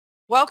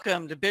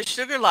Welcome to Biz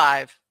Sugar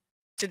Live.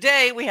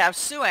 Today we have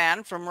Sue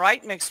Ann from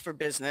Right Mix for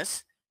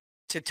Business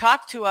to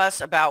talk to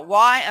us about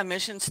why a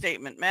mission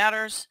statement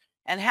matters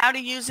and how to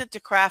use it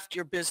to craft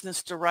your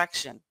business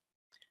direction.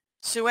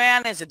 Sue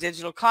Ann is a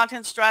digital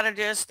content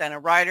strategist and a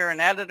writer and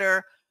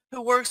editor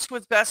who works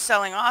with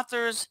best-selling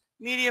authors,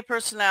 media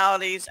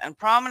personalities, and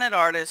prominent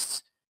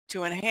artists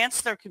to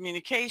enhance their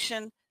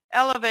communication,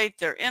 elevate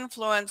their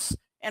influence,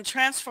 and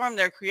transform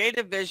their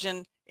creative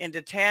vision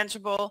into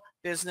tangible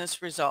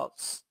business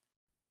results.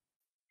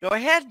 Go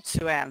ahead,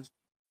 Sue Ann.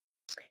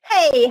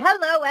 Hey,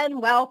 hello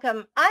and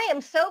welcome. I am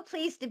so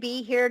pleased to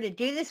be here to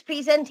do this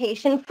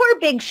presentation for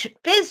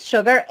Biz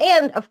Sugar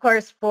and, of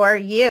course, for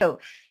you.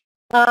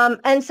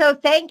 And so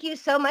thank you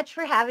so much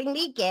for having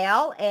me,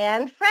 Gail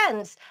and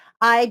friends.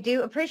 I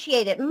do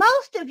appreciate it.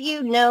 Most of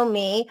you know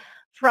me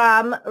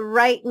from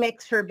Right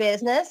Mix for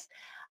Business,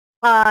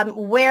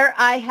 where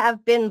I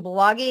have been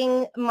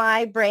blogging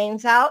my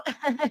brains out.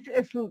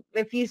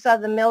 If you saw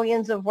the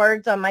millions of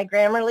words on my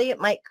Grammarly,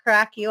 it might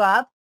crack you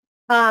up.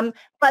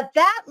 But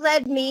that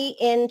led me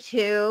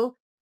into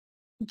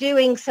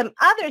doing some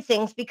other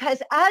things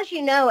because, as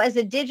you know, as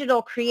a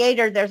digital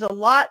creator, there's a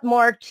lot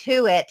more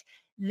to it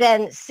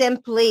than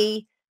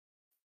simply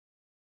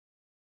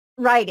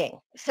writing.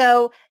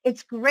 So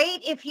it's great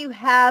if you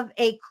have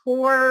a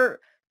core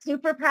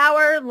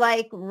superpower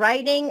like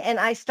writing, and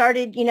I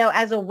started,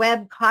 as a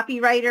web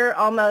copywriter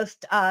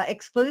almost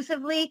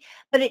exclusively,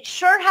 but it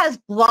sure has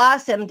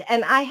blossomed.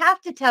 And I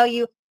have to tell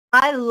you,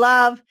 I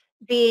love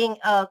being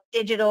a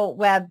digital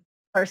web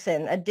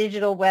person, a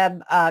digital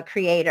web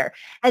creator.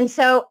 And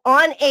so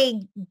on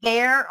a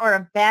dare or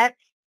a bet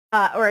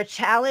or a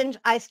challenge,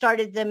 I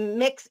started the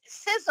Mix,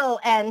 Sizzle,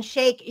 and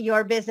Shake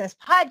Your Business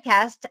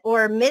podcast,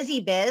 or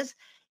Mizzy Biz,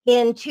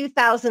 in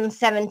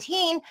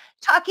 2017,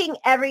 talking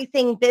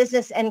everything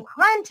business and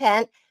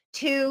content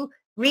to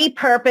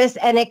repurpose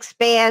and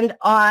expand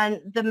on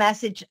the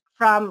message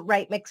from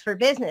Right Mix for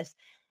Business.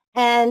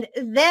 And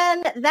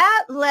then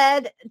that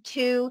led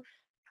to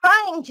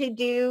trying to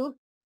do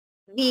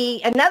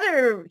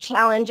another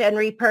challenge and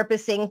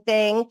repurposing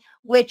thing,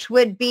 which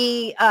would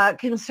be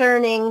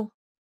concerning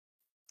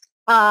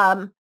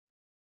doing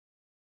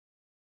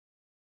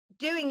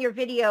your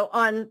video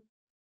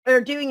or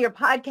doing your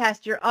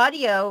podcast, your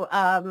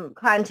audio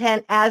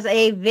content as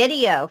a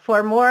video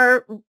for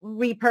more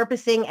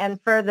repurposing and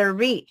further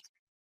reach.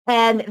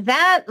 And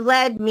that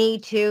led me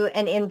to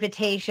an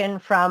invitation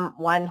from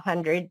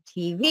 100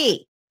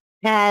 TV.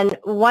 And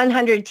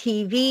 100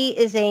 TV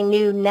is a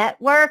new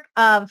network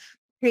of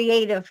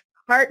creative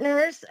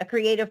partners, a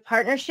creative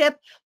partnership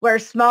where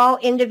small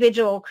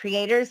individual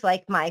creators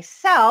like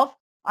myself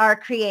are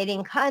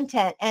creating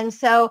content. And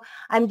so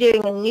I'm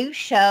doing a new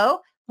show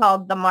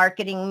called The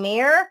Marketing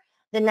Mirror.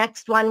 The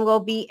next one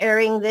will be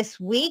airing this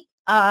week.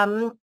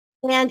 And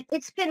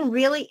it's been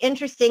really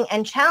interesting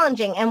and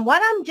challenging. And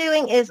what I'm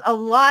doing is a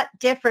lot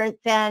different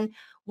than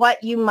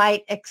what you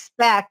might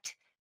expect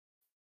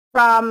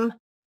from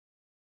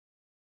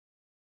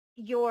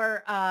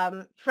your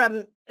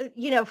from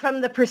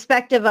the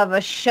perspective of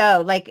a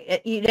show. Like,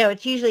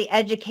 it's usually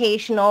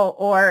educational,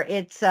 or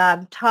it's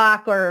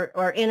talk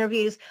or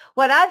interviews.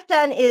 What I've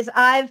done is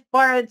I've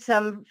borrowed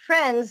some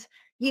friends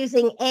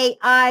using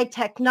AI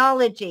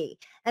technology,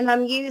 and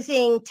I'm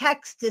using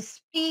text to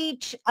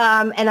speech,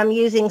 and I'm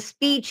using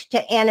speech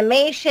to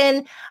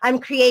animation. I'm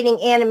creating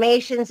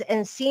animations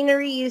and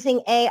scenery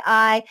using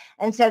AI.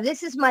 And so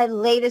this is my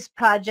latest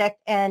project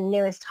and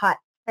newest hot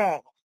thing.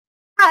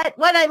 But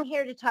what I'm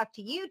here to talk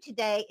to you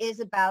today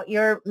is about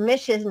your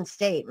mission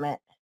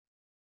statement.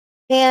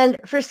 And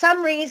for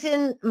some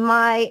reason,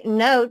 my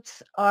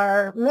notes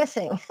are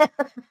missing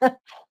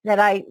that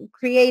I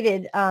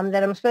created,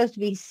 that I'm supposed to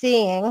be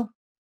seeing.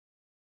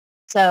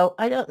 So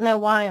I don't know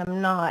why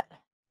I'm not.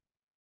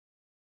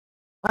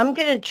 I'm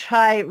going to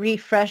try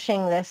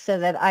refreshing this so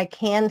that I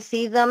can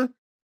see them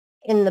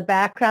in the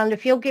background.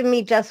 If you'll give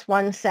me just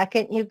 1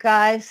 second, you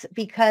guys,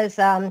 because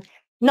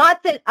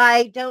not that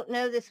I don't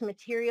know this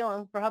material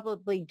and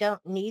probably don't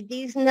need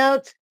these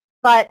notes,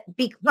 but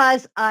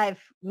because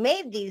I've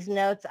made these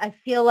notes, I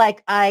feel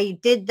like I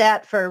did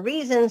that for a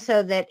reason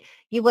so that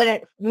you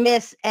wouldn't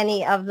miss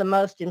any of the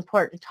most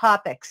important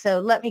topics.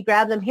 So let me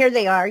grab them. Here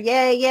they are.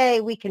 Yay,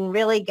 yay. We can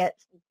really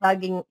get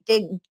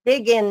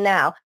dig in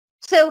now.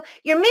 So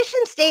your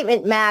mission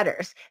statement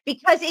matters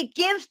because it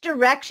gives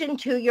direction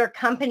to your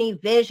company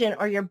vision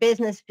or your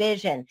business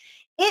vision.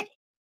 It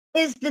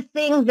is the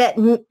thing that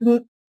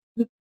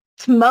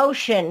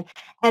motion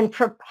and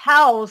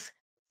propels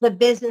the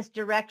business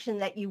direction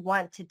that you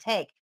want to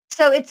take.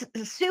 So it's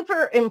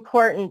super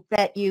important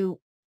that you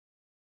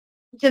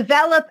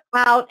develop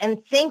out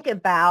and think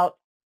about.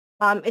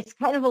 It's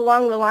kind of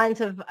along the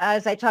lines of,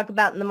 as I talk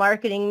about in the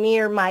Marketing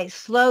Mirror, might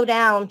slow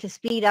down to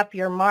speed up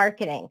your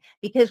marketing.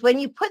 Because when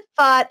you put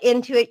thought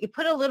into it, you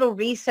put a little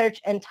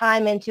research and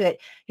time into it,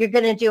 you're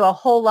going to do a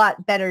whole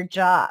lot better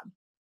job.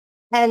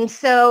 And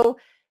so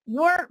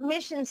your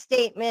mission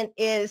statement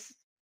is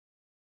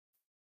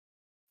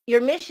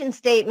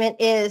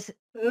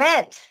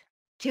meant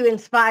to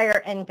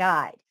inspire and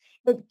guide.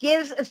 It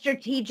gives a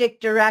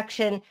strategic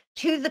direction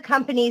to the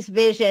company's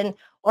vision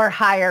or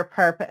higher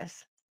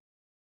purpose.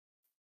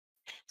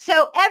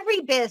 So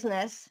every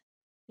business,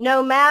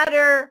 no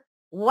matter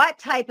what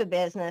type of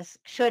business,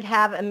 should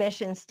have a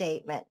mission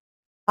statement.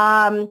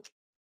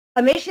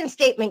 A mission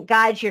statement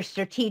guides your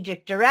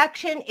strategic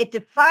direction. It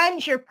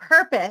defines your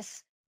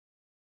purpose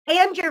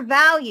and your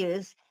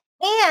values,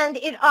 and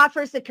it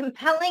offers a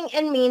compelling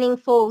and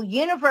meaningful,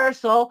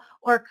 universal,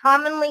 or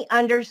commonly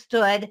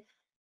understood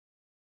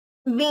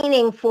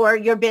meaning for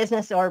your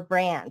business or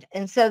brand.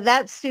 And so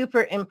that's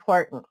super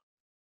important.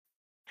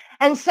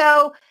 And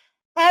so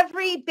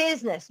every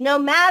business, no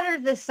matter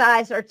the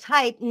size or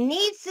type,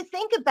 needs to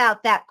think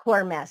about that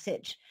core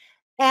message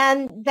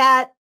and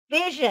that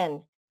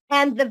vision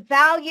and the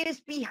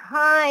values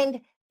behind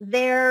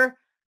their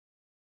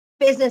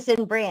business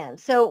and brand.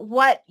 So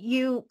what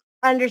you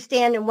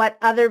understand and what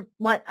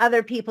want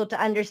other people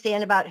to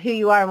understand about who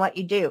you are and what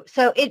you do.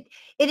 So it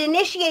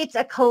initiates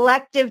a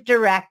collective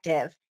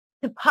directive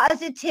to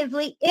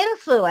positively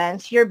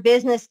influence your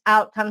business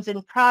outcomes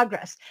and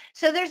progress.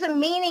 So there's a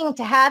meaning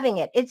to having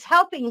it. It's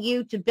helping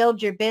you to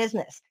build your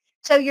business.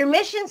 So your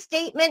mission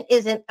statement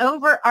is an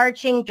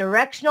overarching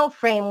directional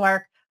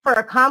framework for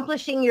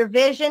accomplishing your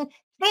vision.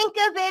 Think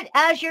of it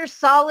as your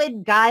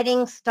solid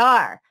guiding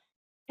star.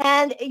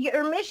 And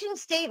your mission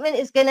statement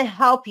is going to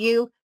help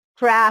you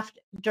craft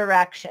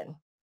direction.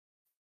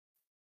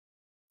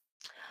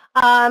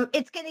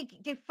 It's going to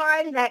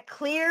define that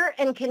clear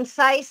and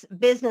concise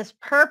business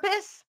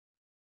purpose.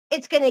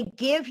 It's going to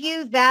give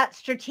you that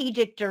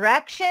strategic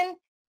direction,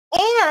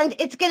 and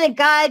it's going to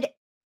guide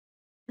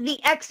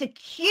the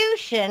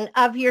execution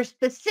of your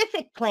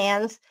specific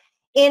plans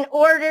in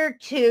order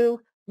to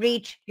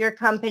reach your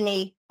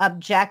company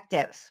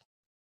objectives.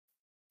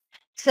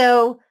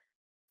 So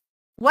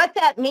what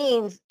that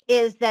means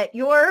is that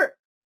your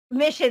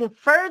mission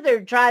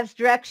further drives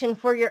direction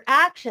for your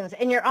actions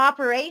and your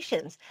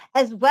operations,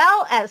 as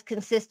well as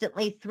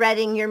consistently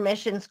threading your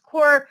mission's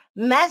core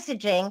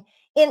messaging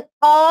in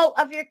all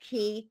of your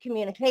key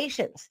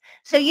communications.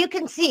 So you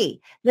can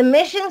see the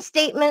mission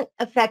statement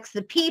affects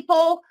the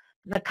people,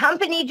 the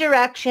company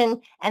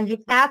direction, and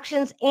the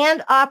actions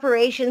and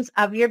operations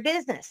of your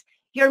business.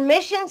 Your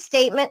mission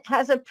statement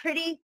has a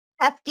pretty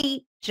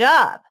hefty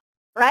job,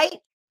 right?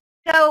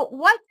 So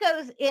what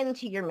goes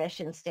into your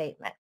mission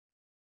statement?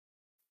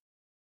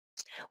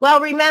 Well,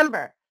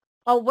 remember,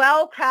 a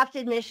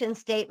well-crafted mission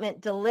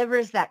statement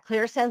delivers that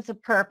clear sense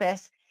of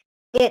purpose.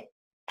 It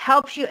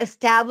helps you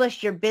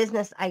establish your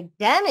business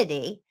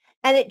identity,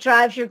 and it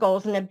drives your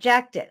goals and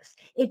objectives.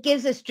 It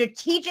gives a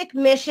strategic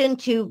mission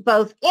to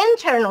both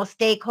internal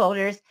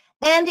stakeholders,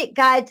 and it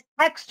guides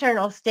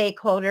external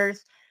stakeholders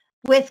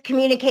with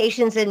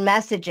communications and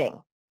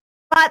messaging.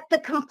 But the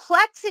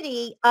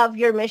complexity of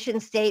your mission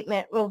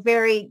statement will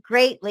vary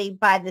greatly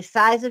by the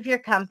size of your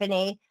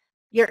company,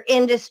 your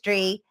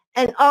industry,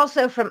 and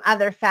also from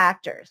other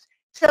factors.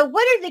 So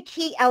what are the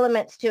key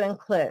elements to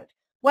include?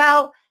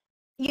 Well,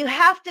 you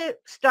have to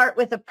start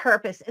with a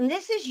purpose, and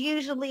this is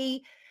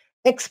usually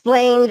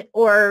explained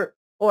or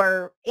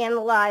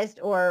analyzed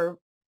or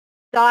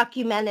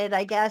documented,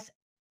 I guess,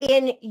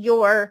 in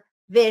your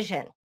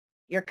vision,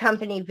 your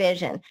company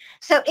vision.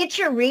 So it's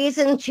your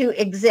reason to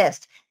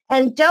exist.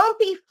 And don't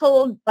be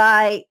fooled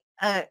by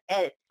an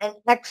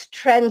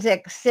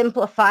extrinsic,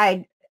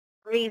 simplified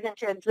reason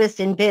to exist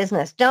in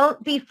business.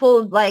 Don't be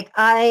fooled like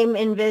I'm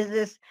in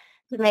business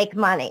to make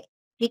money.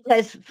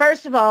 Because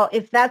first of all,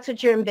 if that's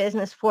what you're in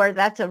business for,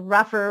 that's a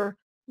rougher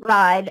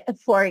ride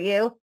for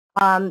you.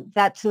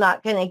 That's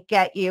not going to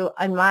get you,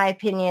 in my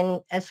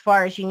opinion, as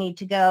far as you need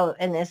to go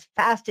and as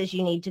fast as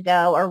you need to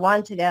go or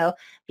want to go,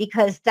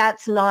 because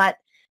that's not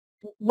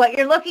what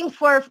you're looking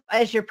for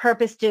as your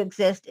purpose to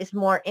exist is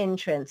more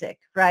intrinsic,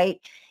 right?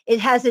 It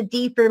has a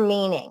deeper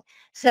meaning.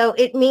 So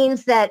it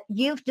means that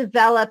you've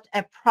developed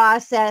a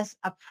process,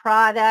 a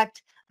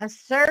product, a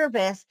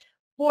service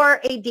for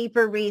a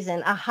deeper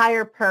reason, a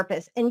higher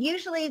purpose. And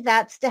usually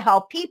that's to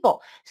help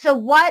people. So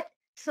what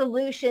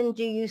solution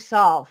do you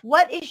solve?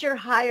 What is your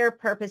higher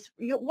purpose?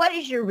 What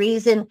is your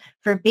reason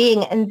for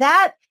being? And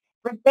that,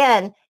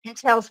 again,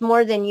 entails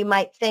more than you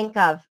might think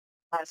of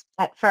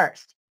at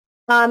first.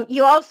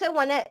 You also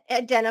want to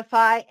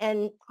identify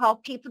and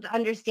help people to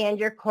understand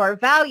your core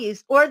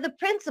values or the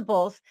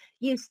principles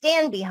you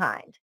stand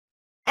behind.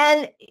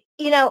 And,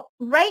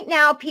 right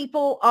now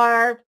people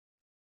are,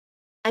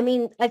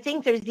 I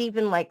think there's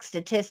even like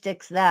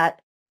statistics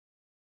that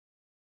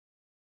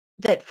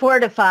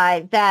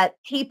fortify that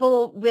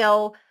people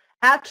will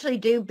actually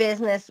do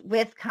business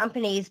with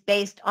companies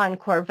based on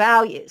core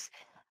values.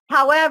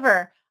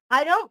 However,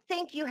 I don't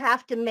think you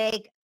have to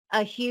make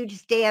a huge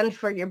stand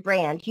for your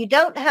brand. You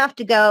don't have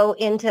to go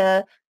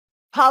into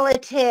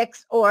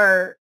politics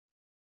or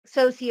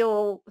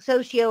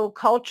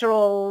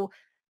socio-cultural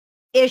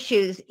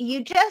issues.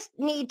 You just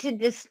need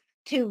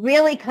to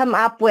really come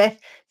up with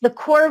the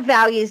core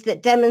values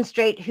that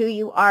demonstrate who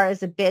you are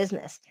as a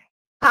business.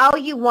 how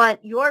you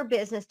want your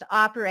business to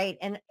operate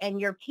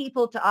and your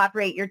people to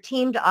operate, your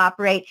team to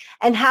operate,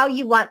 and how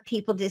you want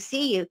people to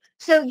see you.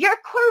 So your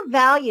core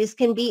values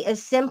can be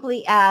as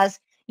simply as,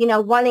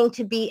 wanting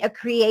to be a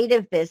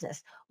creative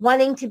business,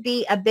 wanting to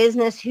be a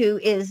business who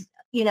is,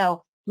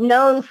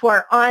 known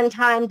for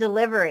on-time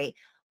delivery,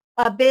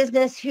 a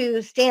business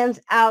who stands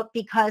out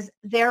because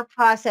their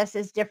process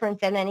is different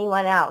than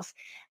anyone else.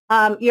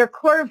 Your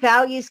core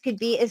values could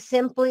be as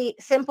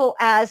simple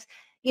as,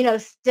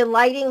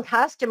 delighting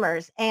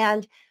customers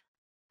and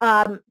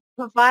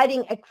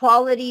providing a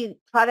quality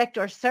product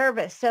or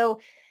service. So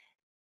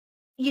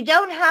you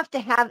don't have to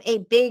have a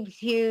big,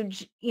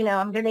 huge,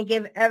 I'm going to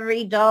give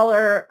every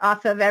dollar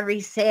off of every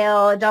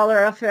sale, a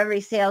dollar off of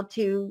every sale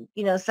to,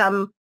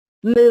 some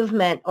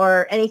movement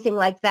or anything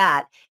like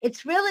that.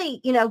 It's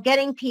really,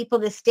 getting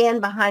people to stand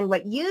behind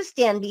what you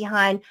stand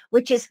behind,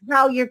 which is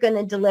how you're going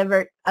to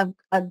deliver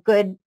a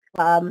good,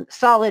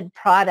 solid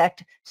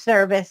product,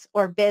 service,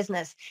 or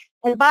business.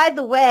 And by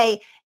the way,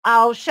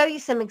 I'll show you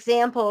some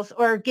examples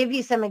or give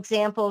you some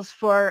examples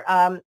for,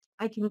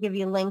 I can give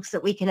you links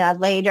that we can add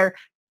later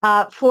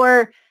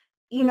for,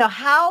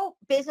 how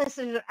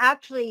businesses are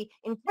actually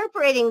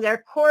incorporating their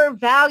core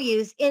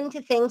values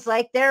into things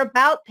like their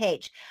about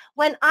page.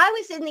 When I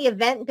was in the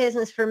event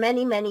business for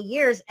many, many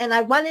years, and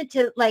I wanted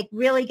to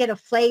really get a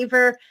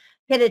flavor,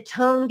 get a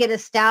tone, get a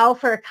style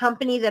for a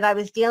company that I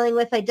was dealing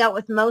with, I dealt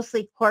with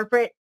mostly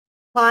corporate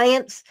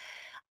clients.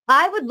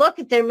 I would look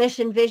at their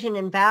mission, vision,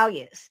 and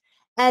values,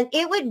 and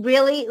it would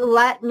really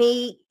let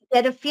me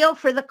get a feel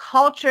for the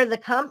culture of the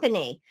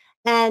company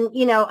and,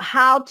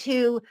 how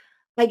to,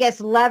 I guess,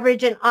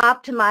 leverage and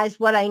optimize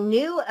what I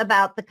knew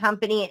about the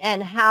company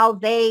and how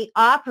they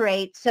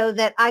operate so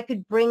that I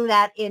could bring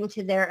that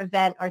into their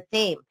event or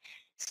theme.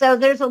 So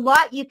there's a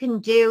lot you can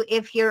do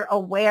if you're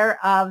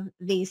aware of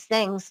these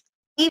things,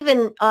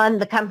 even on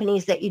the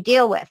companies that you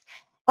deal with.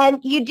 And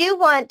you do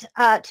want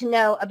to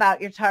know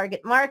about your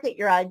target market,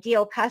 your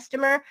ideal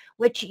customer,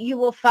 which you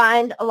will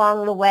find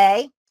along the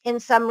way in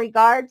some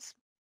regards,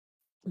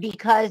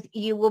 because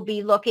you will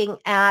be looking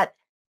at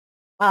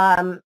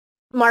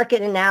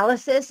market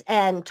analysis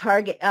and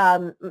target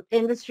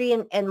industry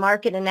and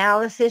market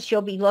analysis.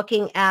 You'll be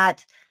looking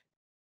at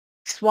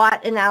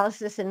SWOT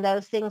analysis and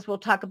those things. We'll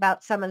talk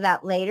about some of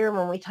that later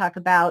when we talk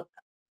about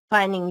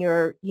finding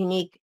your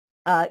unique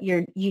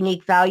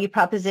value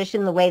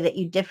proposition, the way that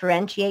you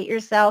differentiate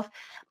yourself.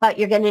 But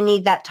you're going to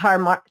need that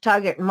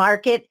target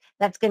market.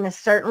 That's going to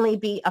certainly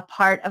be a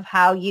part of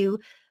how you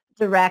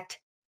direct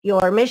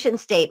your mission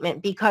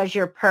statement, because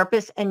your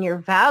purpose and your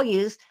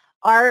values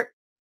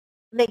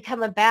they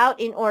come about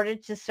in order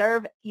to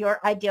serve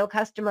your ideal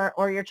customer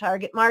or your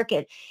target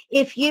market.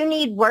 If you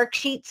need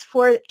worksheets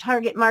for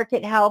target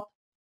market help,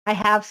 I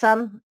have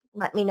some,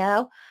 let me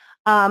know.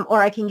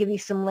 Or I can give you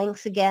some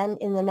links again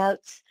in the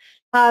notes.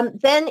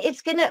 Then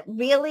it's going to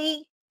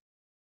really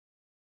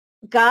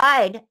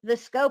guide the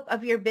scope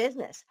of your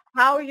business.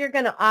 How you're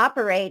going to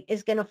operate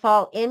is going to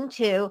fall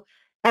into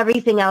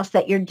everything else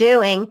that you're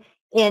doing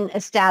in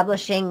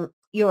establishing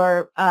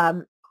your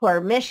core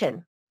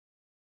mission.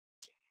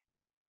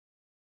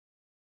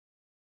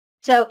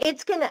 So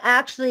it's going to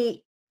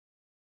actually,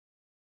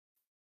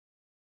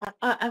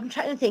 I'm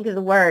trying to think of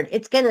the word.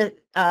 It's going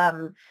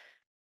to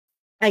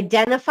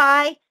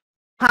identify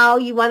how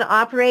you want to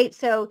operate.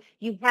 So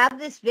you have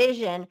this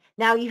vision.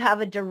 Now you have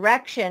a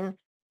direction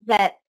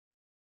that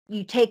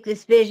you take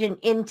this vision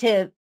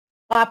into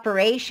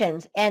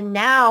operations. And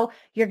now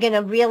you're going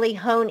to really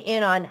hone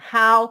in on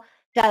how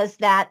does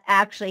that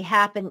actually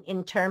happen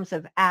in terms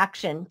of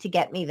action to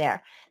get me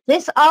there.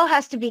 This all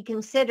has to be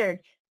considered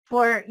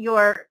for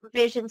your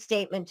vision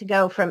statement to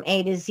go from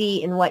A to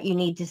Z in what you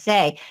need to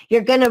say.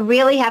 You're going to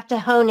really have to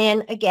hone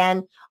in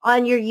again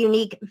on your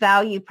unique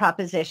value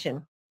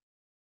proposition.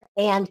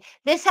 And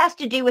this has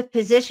to do with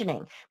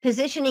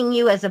positioning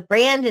you as a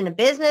brand in a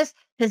business,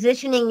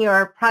 positioning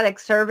your product,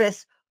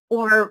 service,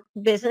 or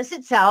business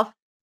itself,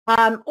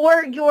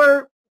 or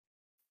your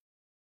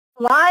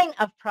line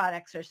of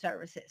products or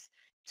services.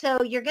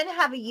 So you're going to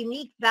have a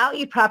unique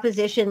value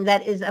proposition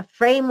that is a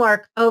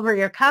framework over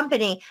your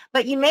company,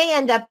 but you may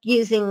end up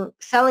using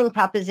selling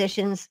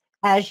propositions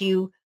as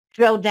you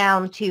drill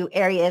down to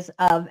areas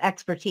of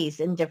expertise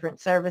in different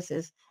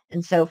services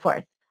and so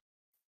forth.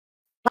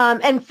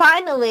 And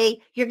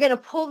finally, you're going to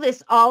pull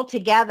this all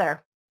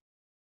together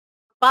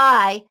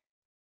by,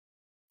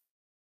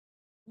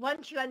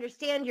 once you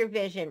understand your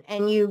vision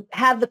and you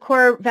have the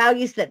core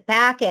values that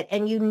back it,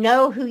 and you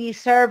know who you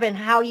serve and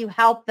how you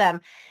help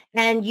them,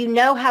 and you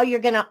know how you're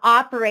going to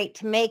operate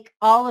to make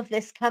all of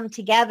this come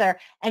together,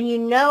 and you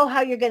know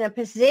how you're going to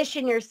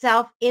position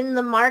yourself in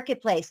the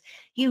marketplace,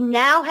 you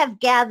now have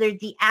gathered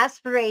the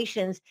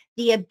aspirations,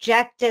 the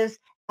objectives,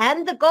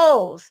 and the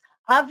goals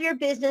of your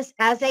business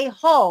as a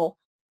whole,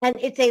 and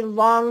it's a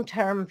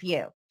long-term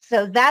view.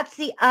 So that's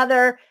the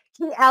other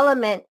key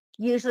element.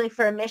 Usually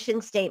for a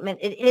mission statement,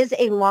 it is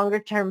a longer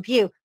term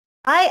view.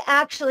 I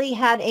actually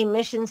had a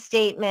mission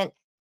statement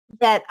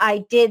that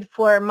I did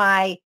for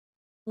my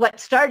what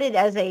started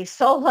as a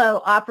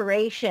solo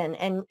operation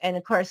and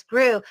of course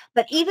grew,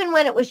 but even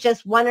when it was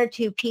just one or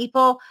two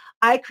people,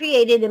 I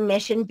created a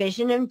mission,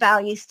 vision, and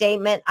value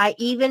statement. I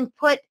even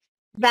put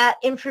that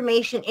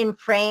information in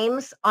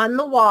frames on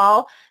the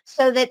wall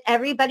so that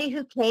everybody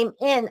who came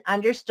in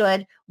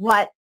understood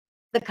what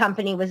the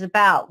company was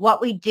about,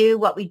 what we do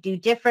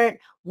different,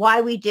 why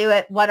we do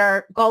it, what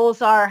our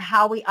goals are,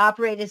 how we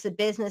operate as a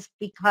business,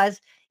 because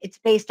it's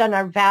based on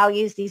our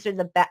values. These are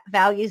the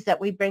values that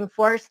we bring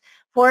forth.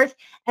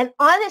 And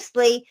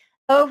honestly,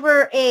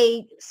 over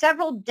a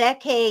several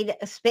decade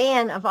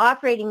span of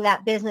operating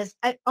that business,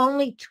 I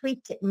only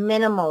tweaked it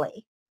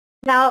minimally.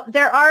 Now,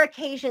 there are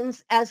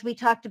occasions, as we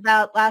talked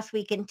about last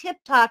week in Tip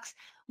Talks,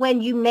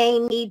 when you may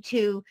need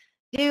to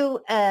do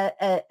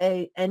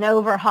an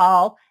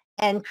overhaul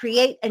and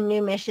create a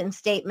new mission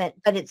statement,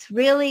 but it's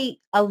really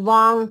a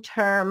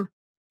long-term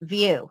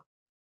view.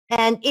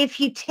 And if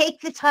you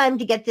take the time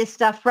to get this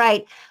stuff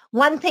right,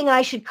 one thing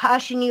I should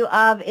caution you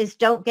of is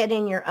don't get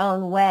in your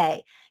own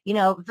way. You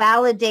know,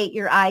 validate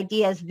your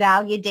ideas,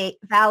 validate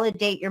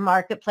your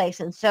marketplace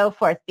and so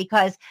forth,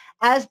 because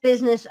as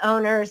business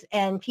owners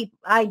and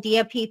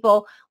idea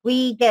people,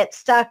 we get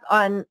stuck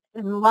in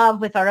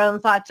love with our own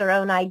thoughts, our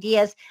own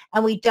ideas,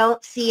 and we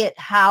don't see it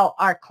how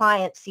our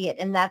clients see it.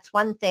 And that's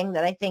one thing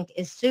that I think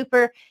is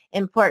super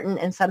important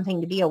and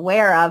something to be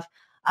aware of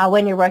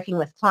when you're working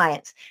with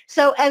clients.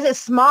 So as a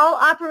small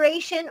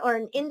operation or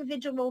an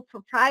individual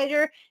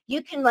proprietor,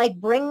 you can like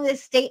bring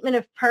this statement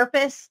of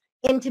purpose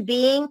into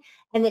being,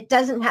 and it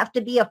doesn't have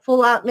to be a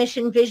full out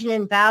mission, vision,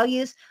 and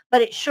values,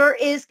 but it sure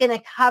is going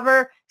to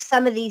cover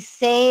some of these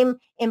same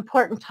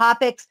important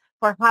topics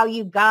for how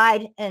you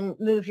guide and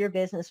move your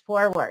business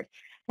forward.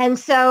 And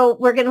so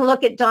we're going to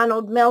look at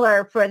Donald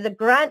Miller for the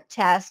grunt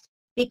test,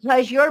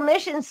 because your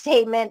mission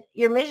statement,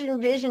 your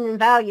mission, vision, and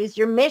values,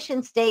 your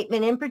mission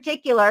statement in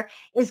particular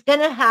is going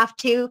to have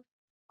to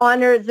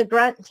honor the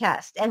grunt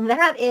test. And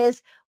that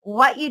is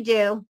what you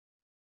do,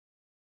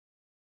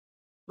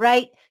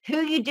 right?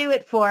 Who you do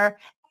it for.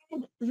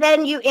 And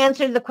then you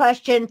answer the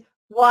question,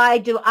 why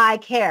do I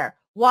care?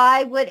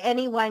 Why would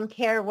anyone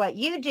care what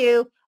you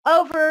do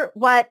over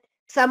what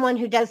someone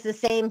who does the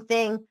same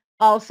thing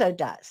also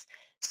does?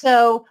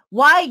 So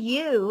why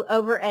you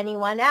over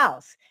anyone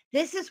else?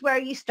 This is where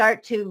you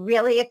start to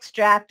really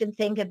extract and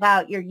think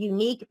about your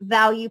unique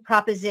value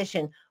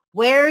proposition,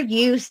 where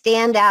you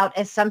stand out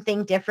as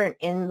something different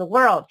in the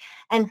world.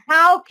 And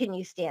how can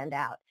you stand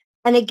out?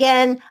 And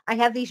again, I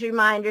have these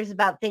reminders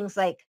about things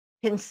like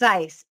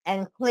concise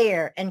and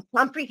clear and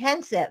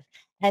comprehensive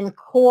and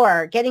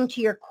core, getting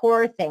to your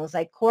core things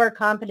like core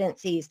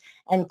competencies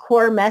and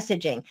core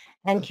messaging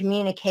and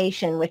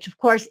communication, which of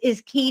course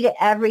is key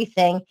to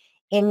everything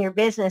in your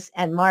business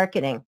and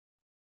marketing.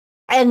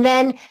 And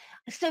then,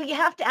 so you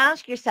have to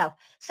ask yourself,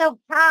 so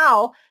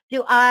how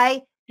do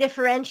I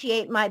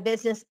differentiate my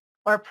business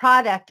or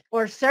product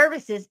or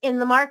services in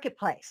the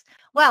marketplace?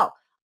 Well,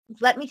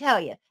 let me tell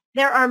you,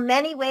 there are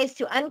many ways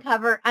to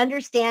uncover,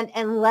 understand,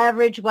 and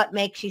leverage what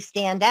makes you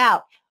stand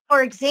out.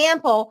 For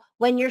example,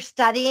 when you're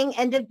studying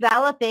and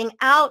developing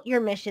out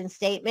your mission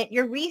statement,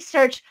 your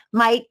research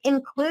might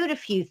include a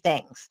few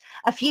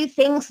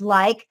things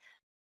like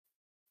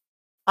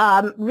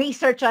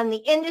research on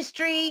the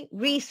industry,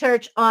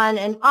 research on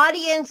an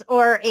audience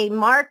or a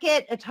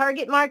market, a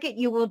target market.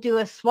 You will do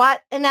a SWOT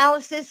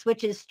analysis,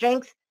 which is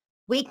strengths,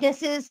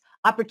 weaknesses,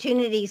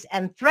 opportunities,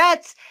 and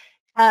threats.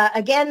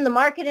 Again, the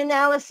market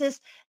analysis.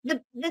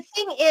 The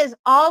thing is,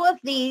 all of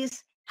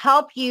these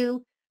help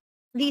you.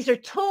 These are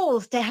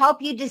tools to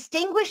help you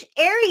distinguish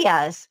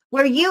areas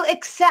where you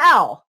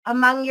excel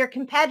among your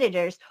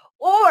competitors,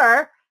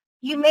 or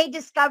you may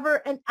discover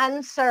an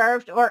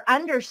unserved or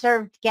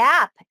underserved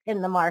gap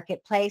in the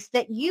marketplace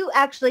that you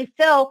actually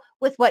fill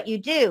with what you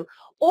do.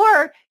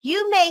 Or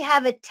you may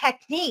have a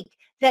technique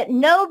that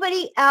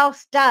nobody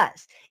else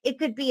does. It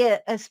could be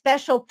a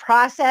special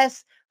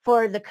process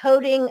for the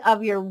coding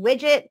of your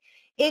widget.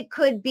 It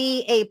could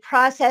be a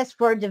process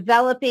for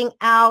developing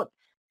out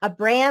a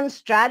brand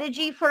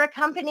strategy for a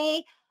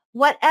company.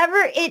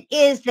 Whatever it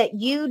is that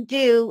you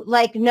do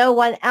like no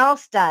one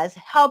else does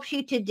helps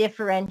you to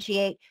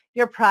differentiate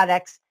your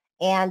products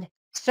and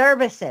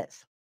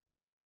services.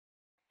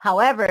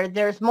 However,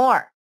 there's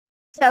more.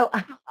 So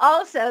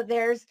also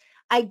there's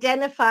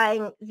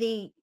identifying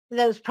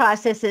those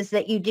processes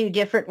that you do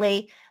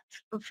differently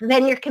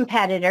than your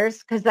competitors,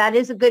 because that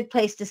is a good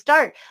place to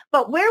start.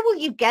 But where will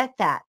you get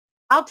that?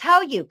 I'll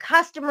tell you,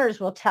 customers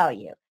will tell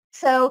you.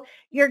 So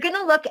you're going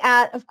to look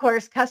at, of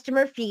course,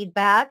 customer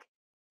feedback.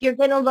 You're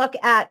going to look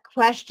at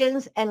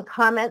questions and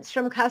comments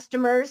from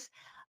customers.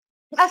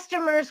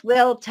 Customers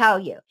will tell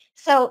you.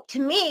 So to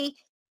me,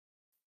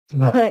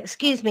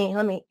 excuse me,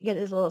 let me get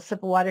a little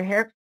sip of water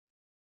here.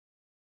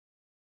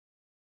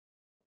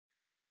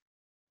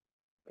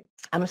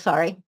 I'm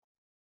sorry.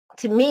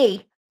 To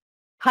me,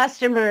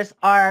 customers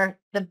are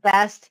the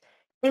best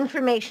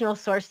informational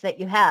source that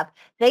you have.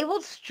 They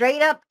will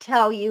straight up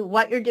tell you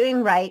what you're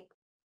doing right,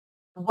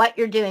 what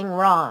you're doing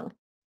wrong.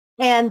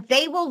 And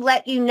they will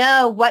let you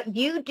know what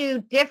you do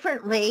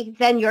differently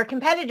than your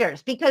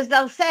competitors, because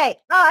they'll say,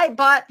 I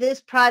bought this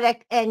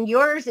product and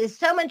yours is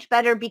so much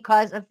better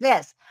because of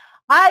this.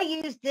 I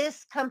used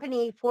this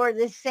company for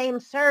this same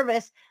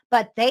service,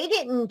 but they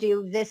didn't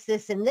do this,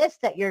 this, and this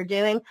that you're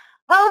doing.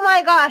 Oh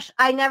my gosh,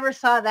 I never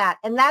saw that.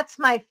 And that's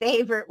my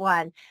favorite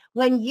one.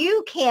 When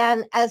you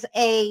can, as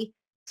a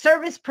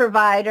service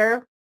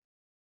provider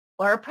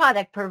or a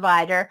product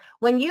provider,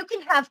 when you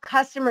can have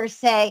customers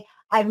say,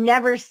 I've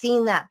never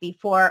seen that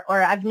before,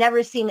 or I've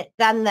never seen it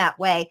done that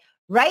way,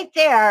 right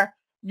there,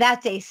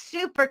 that's a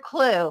super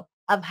clue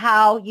of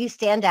how you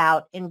stand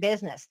out in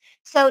business.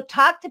 So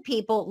talk to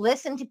people,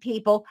 listen to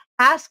people,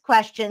 ask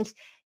questions,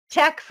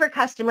 check for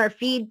customer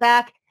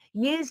feedback,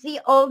 use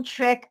the old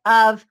trick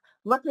of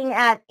looking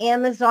at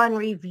Amazon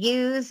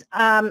reviews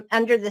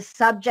under the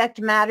subject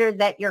matter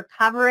that you're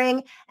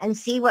covering and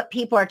see what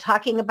people are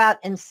talking about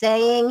and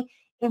saying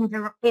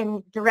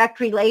in direct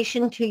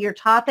relation to your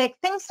topic.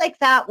 Things like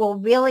that will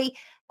really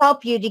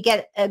help you to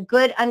get a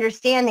good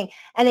understanding.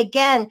 And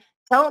again,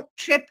 don't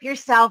trip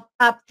yourself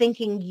up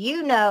thinking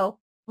you know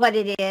what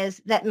it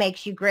is that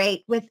makes you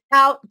great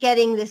without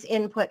getting this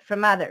input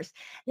from others.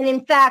 And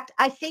in fact,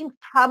 I think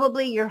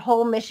probably your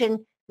whole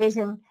mission,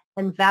 vision,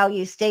 and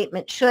value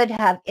statement should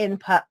have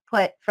input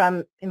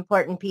from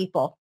important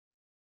people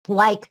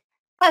like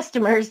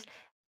customers,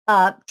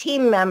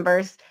 team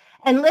members.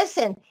 And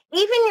listen,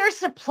 even your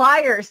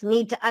suppliers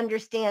need to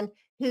understand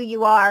who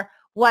you are,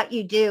 what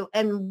you do,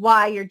 and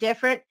why you're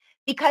different,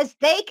 because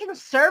they can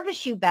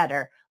service you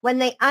better when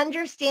they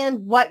understand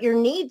what your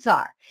needs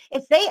are.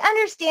 If they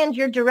understand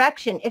your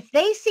direction, if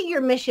they see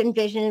your mission,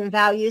 vision, and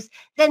values,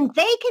 then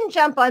they can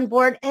jump on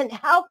board and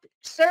help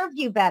serve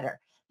you better.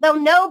 They'll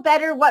know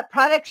better what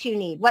products you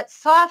need, what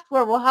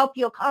software will help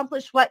you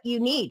accomplish what you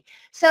need.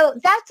 So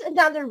that's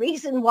another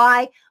reason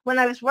why when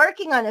I was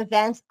working on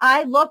events,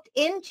 I looked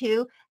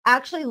into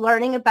actually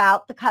learning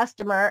about the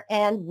customer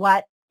and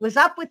what was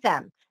up with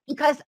them,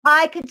 because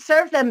I could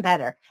serve them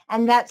better.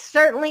 And that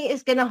certainly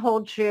is going to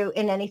hold true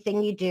in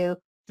anything you do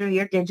through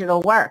your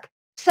digital work.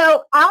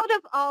 So out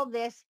of all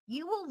this,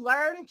 you will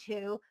learn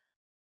to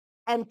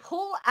and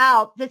pull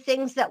out the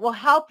things that will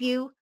help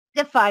you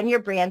define your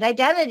brand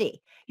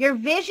identity. Your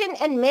vision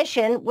and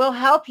mission will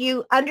help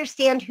you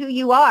understand who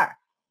you are.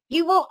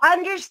 You will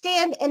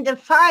understand and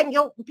define,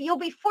 you'll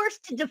be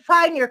forced to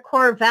define your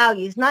core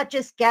values, not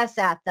just guess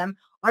at them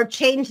or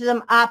change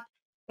them up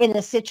in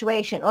a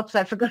situation. Oops,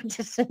 I forgot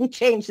to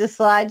change the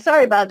slide.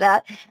 Sorry about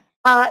that.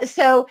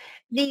 So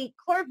the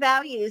core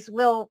values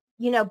will,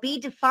 be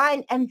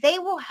defined, and they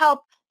will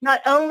help. Not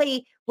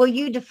only will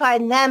you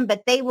define them,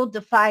 but they will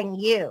define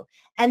you.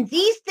 And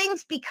these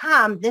things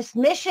become, this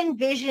mission,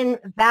 vision,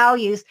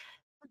 values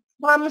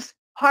becomes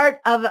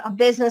part of a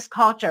business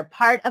culture,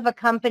 part of a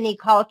company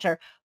culture,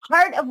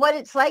 part of what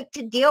it's like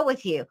to deal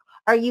with you.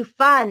 Are you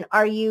fun?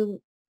 Are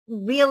you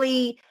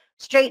really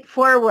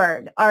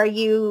straightforward? Are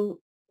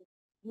you,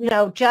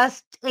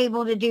 just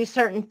able to do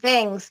certain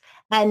things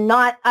and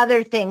not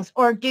other things?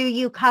 Or do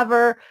you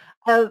cover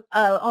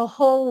a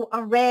whole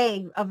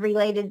array of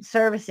related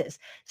services?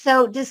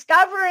 So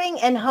discovering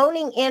and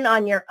honing in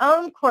on your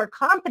own core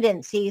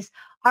competencies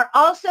are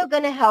also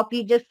going to help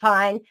you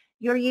define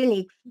your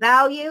unique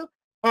value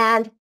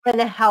and going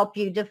to help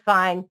you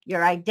define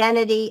your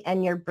identity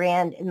and your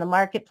brand in the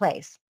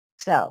marketplace.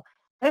 So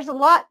there's a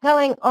lot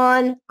going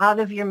on out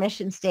of your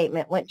mission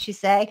statement, wouldn't you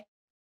say?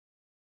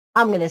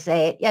 I'm going to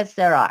say it. Yes,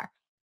 there are.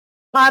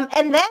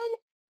 And then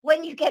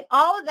when you get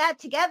all of that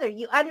together,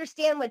 you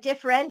understand what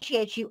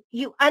differentiates you.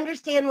 You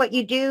understand what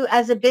you do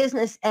as a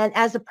business and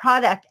as a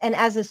product and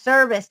as a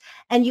service,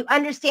 and you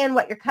understand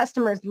what your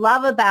customers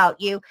love about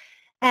you,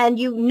 and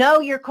you know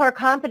your core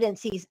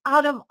competencies.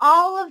 Out of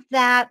all of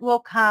that will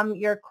come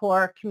your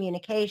core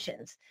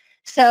communications.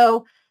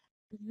 So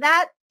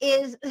that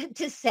is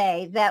to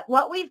say that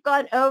what we've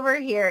gone over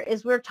here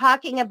is we're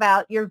talking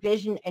about your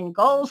vision and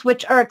goals,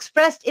 which are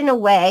expressed in a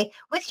way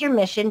with your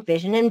mission,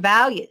 vision, and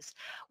values.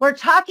 We're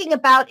talking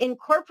about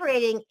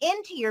incorporating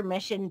into your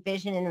mission,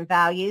 vision, and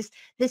values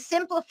the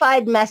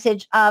simplified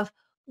message of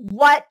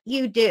what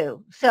you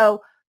do.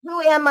 So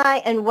who am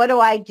I and what do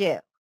I do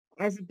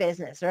as a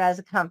business or as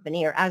a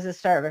company or as a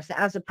service,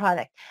 as a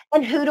product?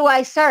 And who do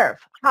I serve?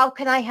 How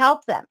can I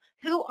help them?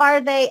 Who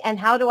are they and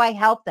how do I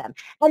help them?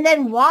 And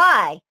then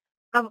why,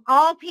 of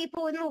all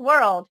people in the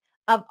world,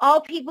 of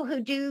all people who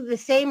do the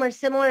same or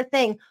similar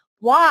thing,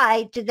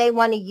 why do they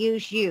want to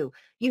use you?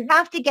 You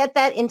have to get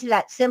that into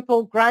that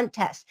simple grunt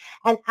test.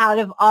 And out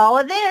of all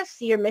of this,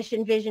 your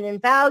mission, vision,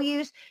 and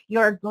values,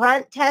 your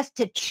grunt test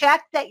to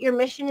check that your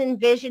mission and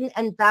vision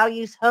and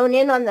values hone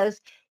in on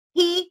those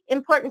key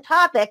important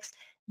topics,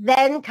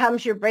 then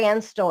comes your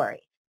brand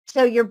story.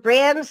 So your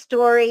brand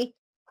story,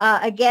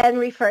 again,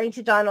 referring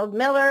to Donald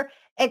Miller,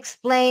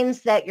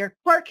 explains that your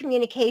core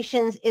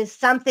communications is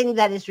something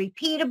that is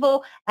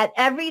repeatable at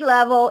every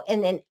level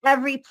and in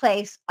every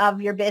place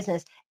of your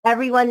business.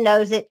 Everyone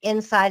knows it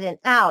inside and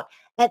out.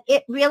 And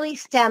it really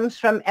stems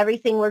from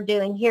everything we're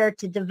doing here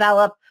to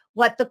develop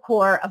what the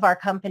core of our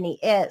company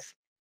is.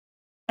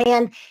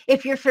 And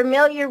if you're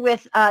familiar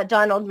with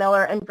Donald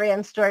Miller and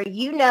Brand Story,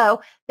 you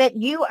know that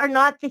you are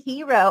not the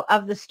hero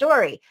of the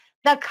story.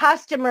 The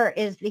customer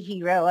is the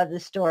hero of the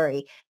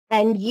story,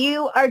 and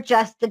you are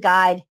just the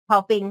guide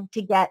helping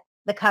to get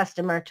the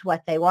customer to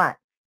what they want.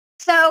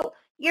 So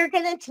you're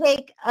going to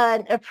take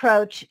an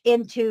approach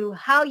into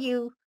how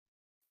you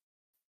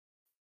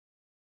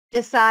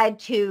decide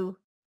to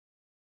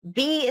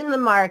be in the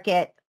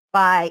market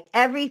by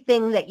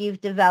everything that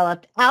you've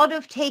developed out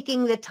of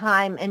taking the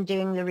time and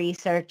doing the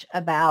research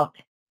about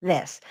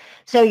this.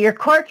 So your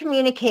core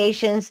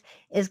communications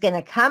is going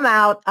to come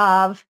out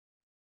of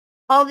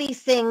all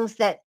these things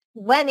that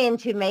went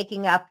into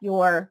making up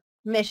your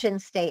mission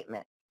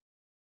statement.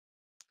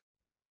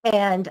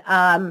 And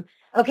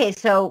okay,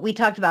 so we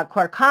talked about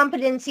core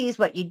competencies,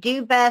 what you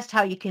do best,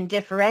 how you can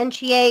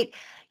differentiate.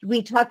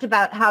 We talked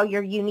about how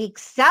your unique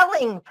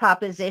selling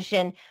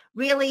proposition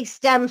really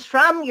stems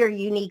from your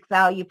unique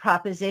value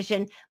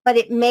proposition, but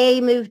it may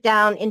move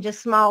down into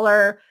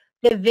smaller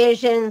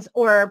divisions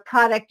or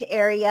product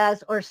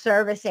areas or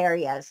service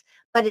areas,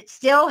 but it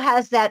still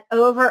has that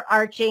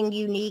overarching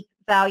unique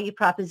value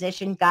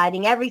proposition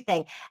guiding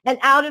everything. And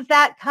out of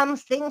that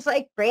comes things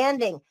like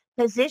branding,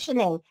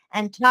 positioning,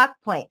 and talk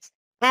points.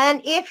 And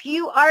if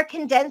you are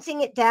condensing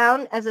it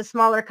down as a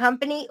smaller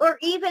company or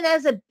even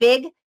as a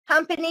big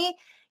company,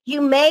 you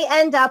may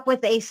end up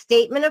with a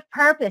statement of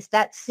purpose,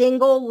 that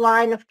single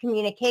line of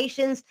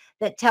communications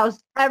that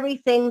tells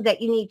everything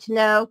that you need to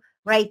know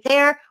right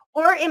there.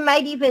 Or it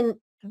might even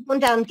go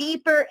down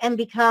deeper and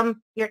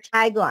become your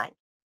tagline.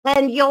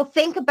 And you'll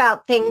think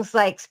about things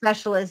like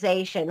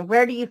specialization.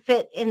 Where do you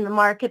fit in the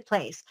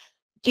marketplace?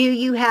 Do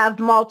you have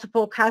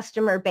multiple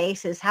customer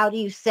bases? How do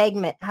you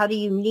segment? How do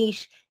you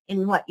niche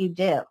in what you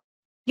do?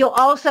 You'll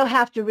also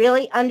have to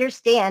really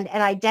understand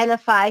and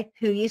identify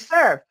who you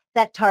serve,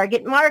 that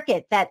target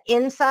market, that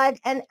inside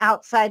and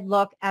outside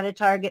look at a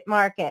target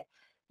market,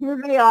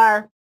 who they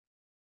are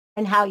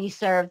and how you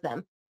serve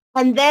them.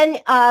 And then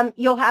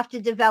you'll have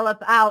to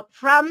develop out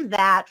from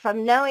that,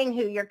 from knowing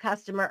who your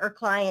customer or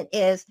client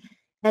is,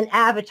 an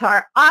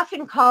avatar,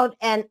 often called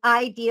an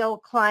ideal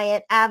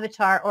client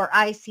avatar or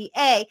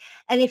ICA.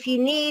 And if you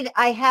need,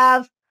 I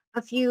have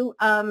a few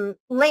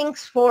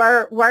links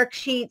for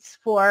worksheets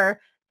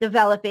for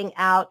developing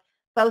out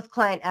both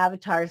client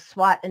avatars,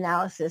 SWOT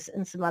analysis,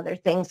 and some other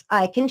things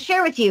I can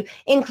share with you,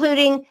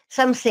 including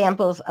some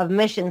samples of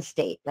mission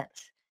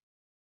statements.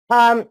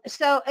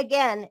 So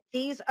again,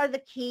 these are the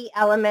key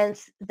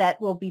elements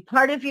that will be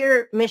part of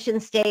your mission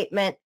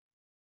statement: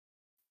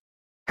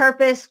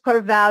 purpose,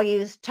 core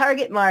values,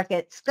 target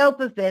market, scope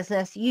of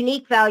business,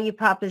 unique value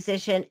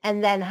proposition,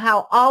 and then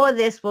how all of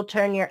this will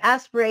turn your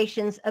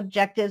aspirations,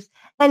 objectives,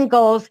 and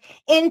goals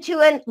into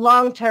a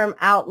long-term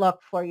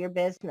outlook for your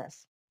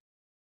business.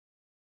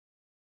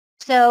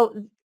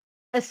 So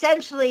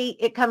essentially,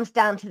 it comes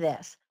down to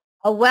this.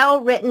 A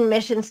well-written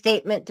mission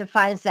statement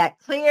defines that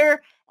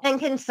clear and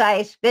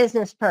concise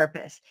business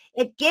purpose.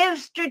 It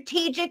gives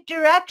strategic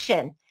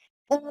direction,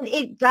 and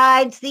it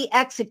guides the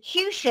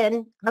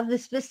execution of the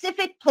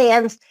specific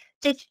plans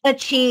to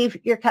achieve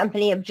your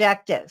company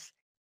objectives.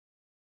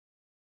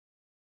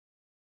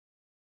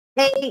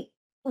 A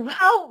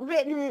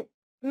well-written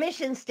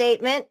mission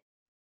statement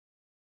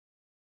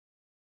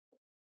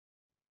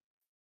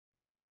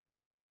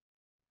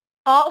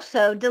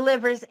also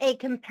delivers a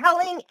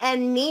compelling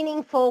and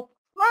meaningful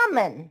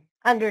common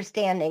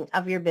understanding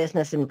of your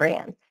business and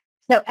brand.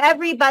 So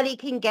everybody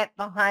can get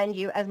behind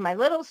you. As my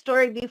little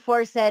story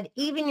before said,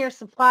 even your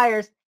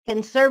suppliers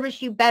can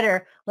service you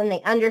better when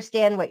they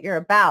understand what you're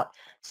about.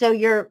 So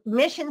your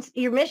mission,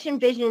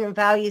 vision, and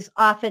values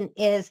often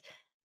is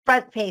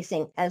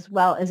front-facing as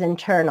well as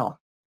internal.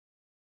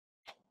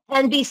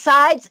 And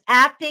besides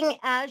acting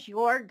as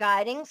your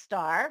guiding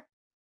star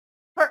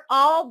for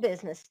all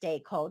business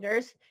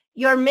stakeholders,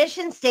 your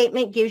mission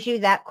statement gives you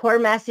that core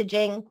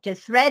messaging to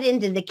thread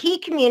into the key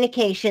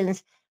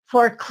communications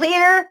for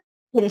clear,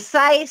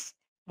 concise,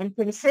 and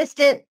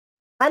consistent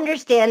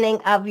understanding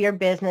of your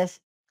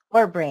business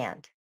or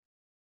brand.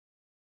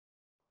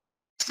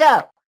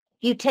 So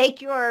you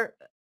take your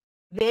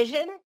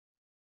vision,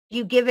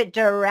 you give it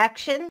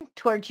direction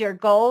towards your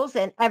goals,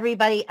 and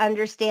everybody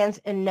understands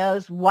and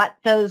knows what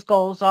those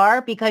goals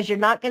are, because you're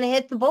not going to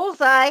hit the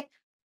bullseye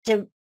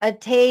to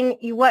attain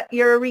what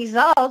your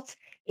results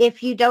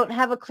if you don't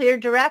have a clear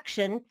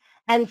direction.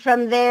 And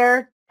from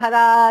there,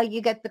 ta-da,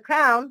 you get the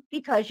crown,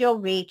 because you'll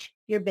reach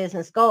your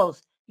business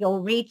goals.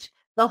 You'll reach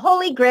the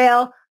holy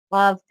grail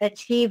of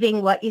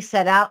achieving what you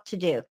set out to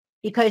do,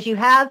 because you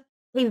have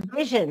a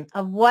vision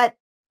of what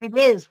it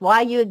is,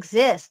 why you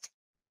exist,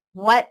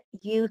 what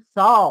you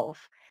solve.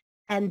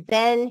 And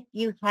then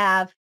you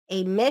have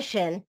a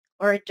mission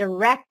or a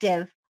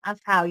directive of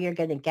how you're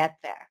going to get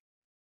there.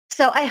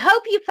 So I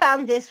hope you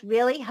found this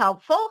really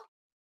helpful.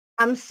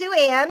 I'm Sue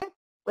Ann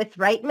with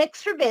Right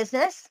Mix for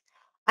Business.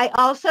 I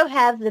also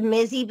have the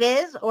Mizzy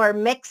Biz, or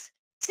Mix,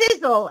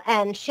 Sizzle,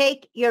 and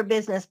Shake Your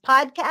Business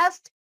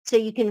podcast. So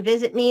you can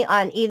visit me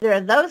on either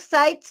of those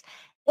sites.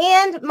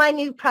 And my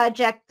new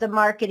project, The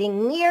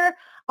Marketing Mirror,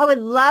 I would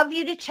love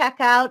you to check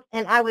out,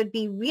 and I would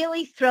be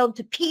really thrilled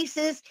to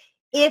pieces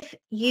if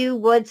you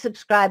would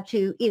subscribe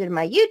to either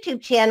my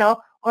YouTube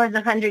channel or the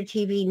 100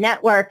 TV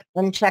network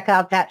and check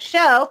out that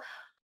show.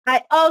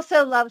 I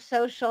also love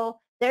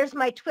social. There's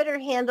my Twitter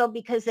handle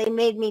because they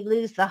made me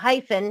lose the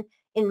hyphen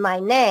in my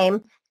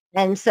name.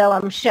 And so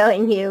I'm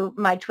showing you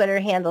my Twitter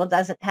handle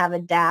doesn't have a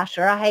dash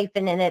or a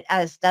hyphen in it,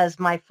 as does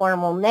my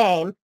formal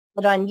name.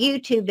 But on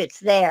YouTube, it's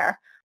there.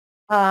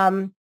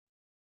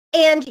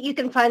 And you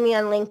can find me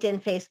on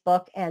LinkedIn,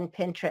 Facebook, and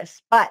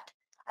Pinterest. But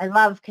I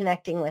love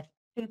connecting with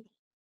people.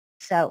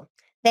 So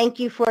thank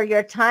you for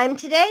your time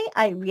today.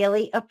 I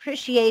really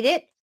appreciate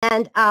it.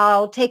 And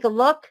I'll take a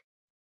look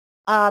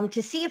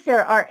to see if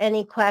there are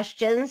any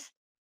questions.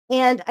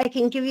 And I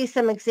can give you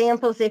some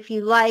examples if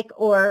you like,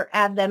 or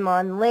add them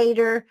on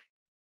later,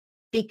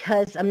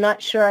 because I'm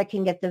not sure I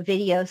can get the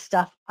video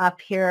stuff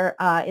up here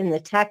in the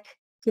tech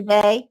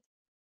today.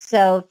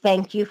 So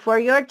thank you for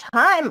your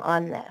time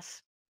on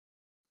this.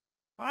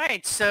 All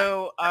right,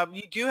 so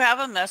you do have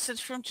a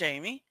message from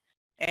Jamie,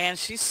 and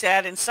she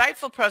said,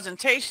 insightful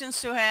presentation,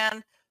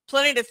 Suhan,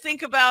 plenty to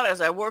think about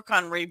as I work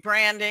on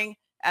rebranding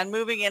and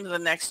moving into the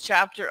next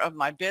chapter of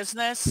my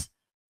business.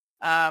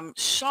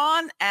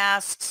 Sean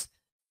asks,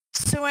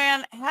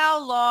 Suhan,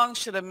 how long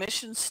should a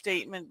mission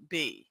statement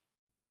be?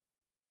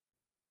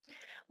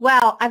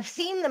 Well, I've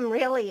seen them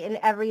really in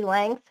every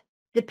length,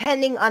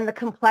 depending on the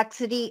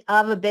complexity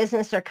of a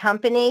business or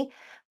company.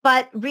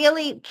 But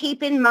really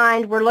keep in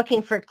mind, we're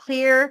looking for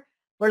clear,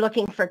 we're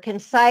looking for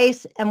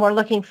concise, and we're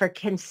looking for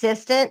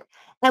consistent.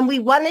 And we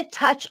want to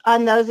touch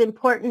on those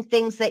important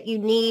things that you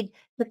need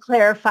to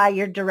clarify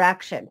your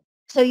direction.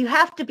 So you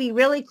have to be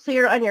really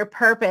clear on your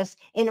purpose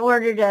in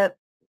order to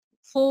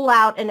pull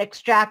out and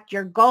extract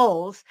your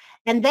goals.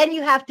 And then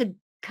you have to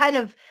kind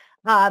of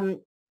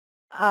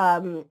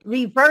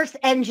reverse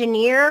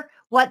engineer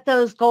what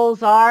those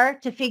goals are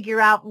to figure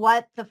out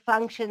what the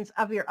functions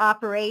of your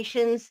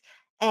operations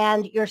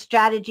and your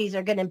strategies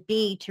are going to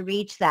be to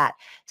reach that.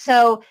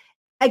 So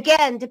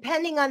again,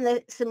 depending on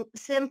the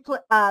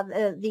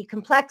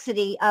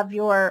complexity of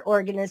your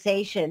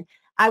organization,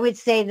 I would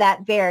say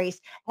that varies.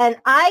 And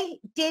I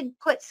did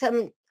put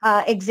some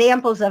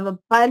examples of a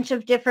bunch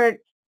of different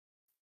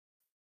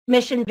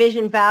mission,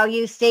 vision,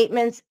 value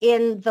statements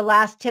in the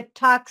last tip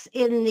talks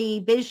in the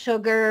Biz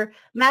Sugar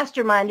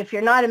Mastermind. If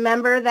you're not a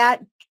member of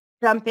that,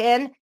 jump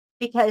in,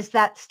 because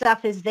that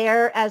stuff is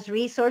there as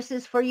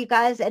resources for you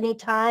guys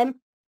anytime.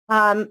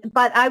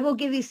 But I will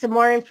give you some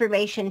more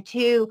information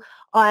too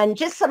on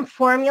just some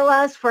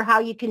formulas for how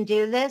you can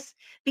do this,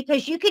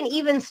 because you can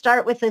even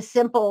start with a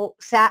simple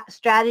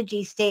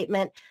strategy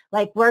statement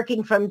like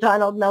working from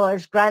Donald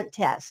Miller's grunt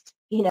test,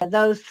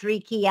 those 3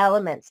 key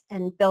elements,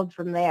 and build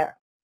from there.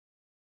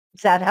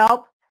 Does that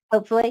help?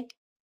 Hopefully.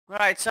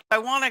 Right. So I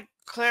want to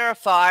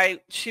clarify,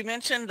 she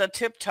mentioned the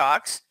tip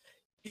talks.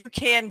 You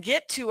can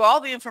get to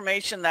all the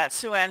information that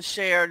Suhan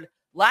shared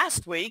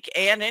last week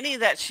and any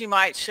that she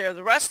might share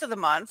the rest of the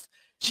month.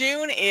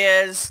 June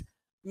is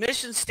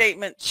Mission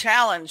Statement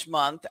Challenge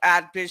Month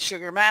at Biz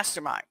Sugar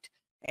Mastermind.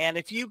 And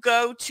if you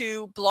go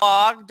to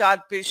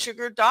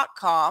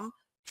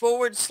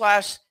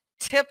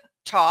blog.bizsugar.com/tip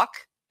talk,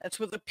 that's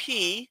with a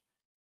P,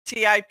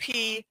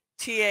 TIPTALK,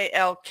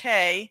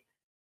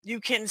 you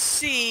can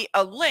see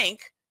a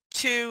link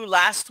to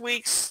last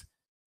week's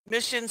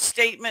Mission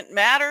Statement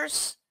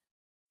Matters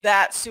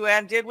that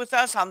Suhan did with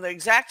us on the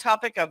exact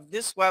topic of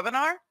this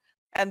webinar.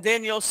 And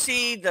then you'll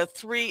see the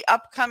 3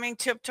 upcoming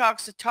tip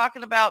talks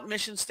talking about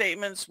mission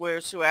statements, where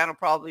Suhan will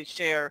probably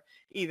share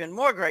even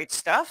more great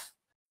stuff.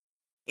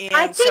 And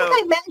I think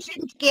I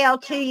mentioned, Gail,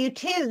 to you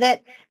too,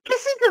 that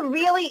this is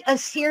a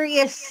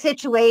serious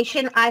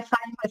situation I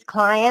find with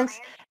clients,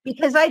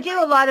 because I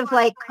do a lot of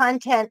like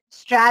content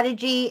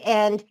strategy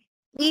and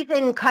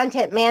even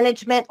content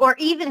management, or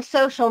even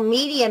social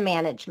media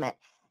management.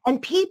 And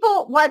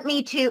people want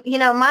me to,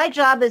 my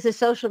job as a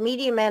social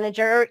media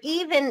manager, or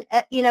even,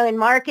 in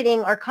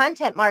marketing or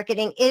content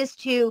marketing, is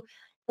to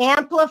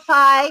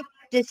amplify,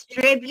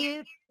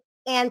 distribute,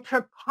 and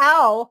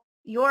propel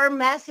your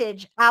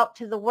message out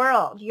to the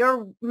world,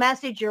 your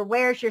message, your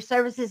wares, your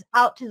services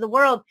out to the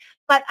world.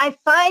 But I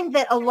find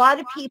that a lot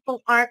of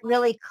people aren't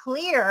really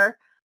clear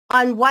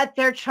on what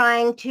they're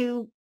trying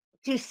to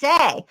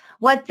say,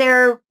 what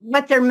their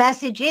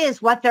message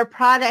is, what their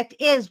product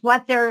is,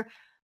 what their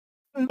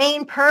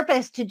main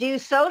purpose to do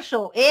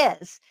social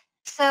is.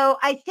 So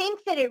I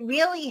think that it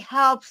really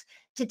helps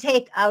to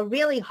take a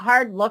really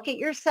hard look at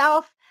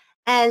yourself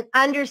and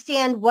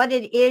understand what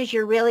it is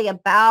you're really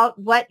about,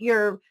 what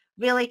you're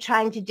really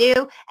trying to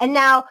do. And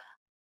now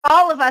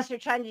all of us are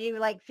trying to do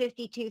like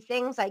 52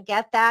 things. I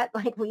get that.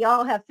 Like, we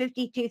all have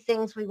 52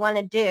 things we want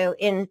to do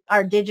in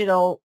our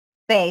digital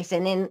space,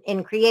 and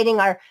in creating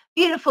our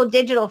beautiful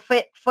digital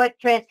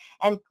footprint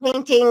and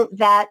painting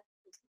that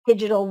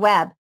digital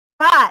web.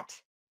 But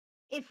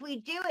if we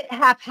do it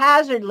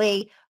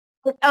haphazardly,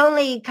 it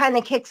only kind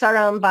of kicks our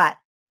own butt.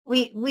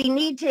 We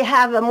need to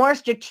have a more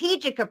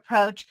strategic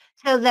approach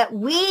so that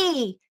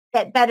we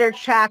get better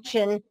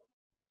traction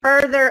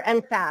further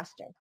and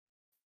faster.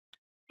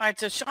 All right,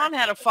 so Sean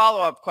had a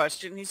follow-up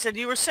question. He said,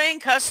 you were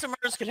saying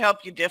customers could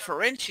help you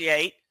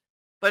differentiate,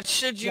 but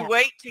should you Yeah.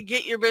 wait to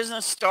get your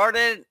business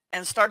started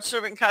and start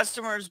serving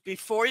customers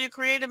before you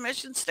create a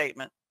mission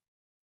statement?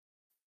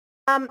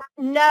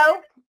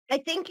 No, I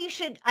think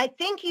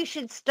you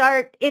should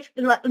start, if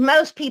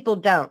most people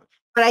don't,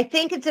 but I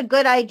think it's a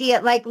good idea.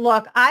 Like,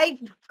 look, I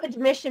put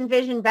mission,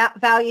 vision,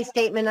 value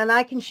statement, and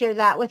I can share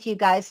that with you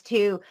guys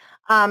too.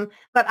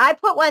 But I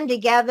put one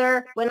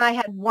together when I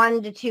had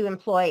 1 to 2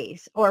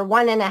 employees or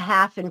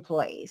 1.5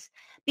 employees,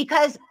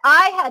 because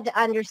I had to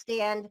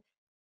understand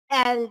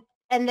and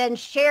then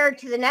share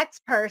to the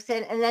next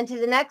person and then to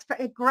the next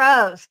person. It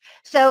grows.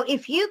 So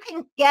if you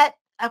can get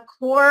a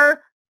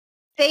core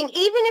thing,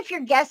 even if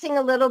you're guessing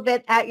a little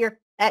bit at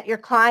your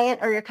client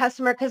or your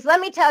customer, because let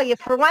me tell you,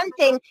 for one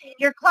thing,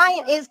 your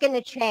client is going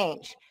to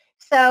change.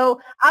 So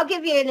I'll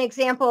give you an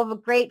example of a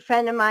great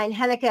friend of mine,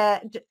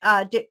 Hennika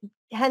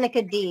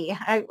D.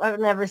 I'll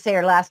never say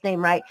her last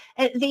name right.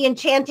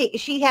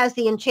 She has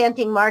the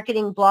Enchanting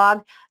Marketing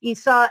blog. You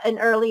saw an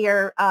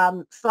earlier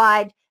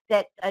slide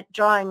that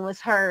drawing was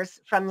hers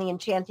from the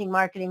Enchanting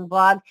Marketing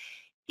blog.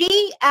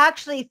 She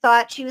actually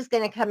thought she was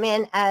going to come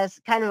in as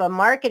kind of a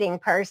marketing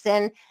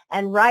person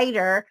and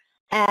writer,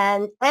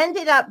 and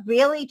ended up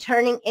really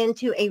turning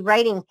into a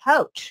writing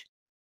coach.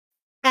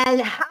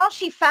 And how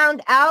she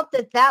found out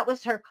that that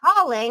was her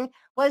calling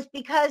was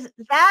because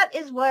that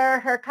is where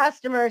her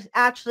customers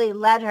actually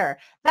led her.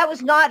 That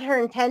was not her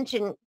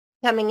intention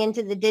coming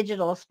into the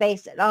digital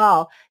space at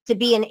all, to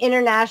be an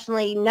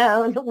internationally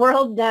known,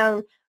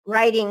 world-known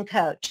writing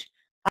coach,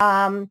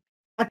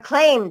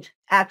 acclaimed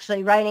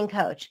actually writing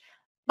coach.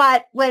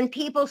 But when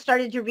people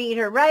started to read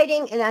her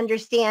writing and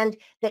understand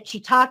that she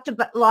talked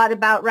a lot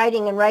about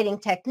writing and writing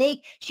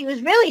technique, she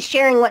was really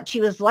sharing what she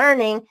was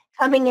learning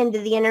coming into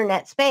the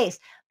internet space.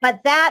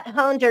 But that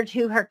honed her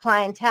to her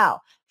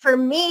clientele. For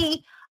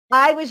me,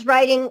 I was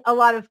writing a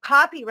lot of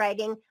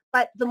copywriting,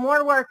 but the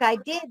more work I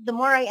did, the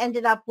more I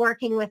ended up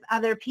working with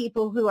other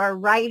people who are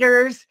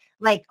writers,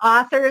 like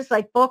authors,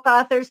 like book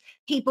authors,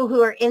 people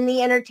who are in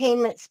the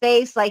entertainment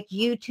space, like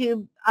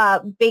YouTube,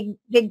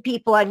 big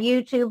people on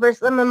YouTube, or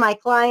some of my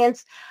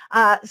clients.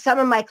 Some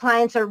of my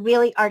clients are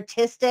really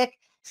artistic,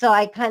 so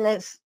I kind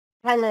of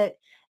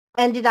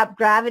ended up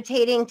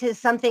gravitating to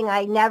something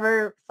I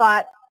never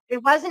thought,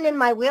 it wasn't in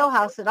my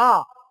wheelhouse at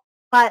all.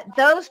 But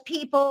those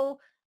people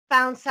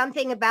found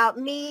something about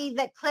me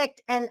that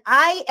clicked. And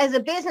I, as a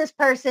business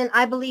person,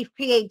 I believe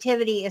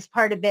creativity is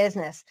part of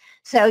business.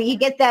 So you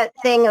get that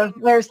thing of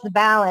where's the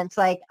balance?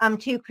 Like, I'm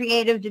too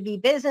creative to be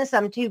business.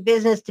 I'm too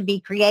business to be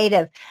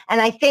creative.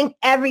 And I think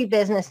every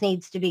business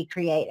needs to be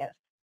creative.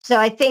 So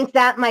I think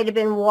that might have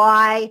been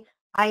why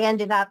I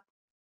ended up,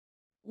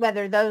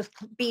 whether those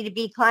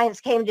B2B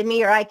clients came to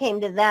me or I came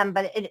to them,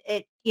 but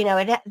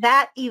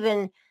that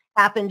even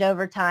happened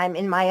over time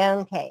in my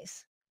own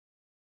case.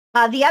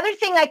 The other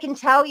thing I can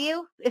tell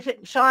you,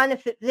 Sean,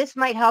 this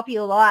might help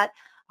you a lot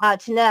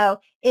to know,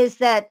 is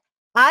that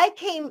I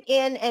came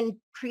in and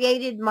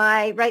created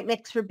my Right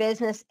Mix for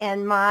Business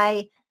and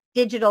my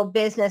digital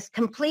business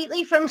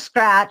completely from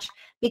scratch,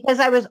 because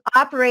I was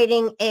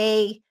operating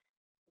a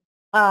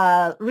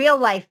real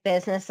life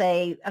business,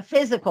 a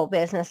physical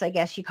business, I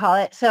guess you call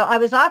it. So I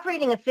was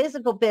operating a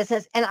physical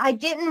business, and I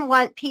didn't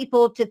want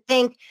people to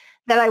think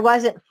that I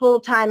wasn't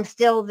full-time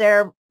still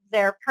their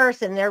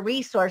person, their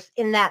resource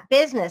in that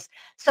business.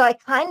 So I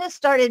kind of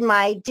started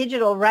my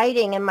digital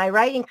writing and my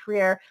writing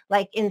career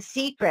like in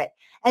secret.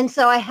 And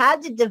so I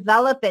had to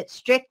develop it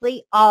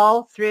strictly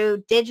all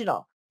through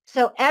digital.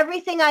 So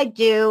everything I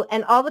do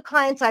and all the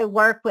clients I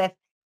work with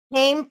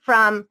came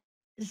from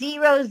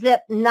zero,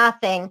 zip,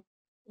 nothing,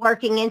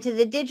 working into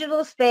the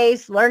digital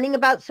space, learning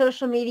about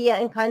social media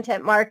and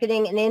content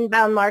marketing and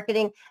inbound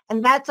marketing.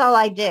 And that's all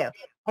I do.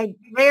 I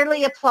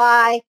rarely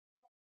apply.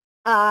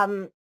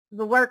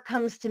 The work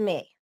comes to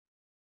me.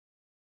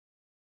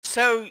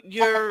 So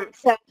your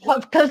so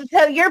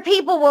your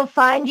people will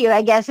find you,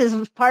 I guess,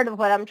 is part of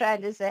what I'm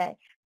trying to say.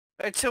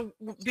 so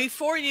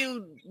before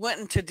you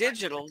went into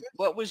digital,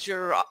 what was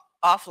your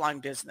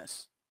offline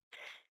business?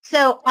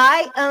 So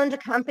I owned a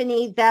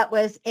company that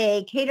was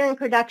a catering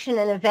production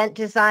and event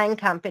design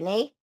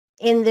company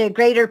in the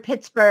greater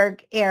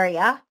Pittsburgh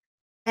area.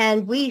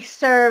 And we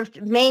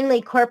served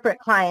mainly corporate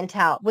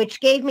clientele, which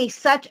gave me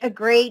such a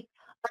great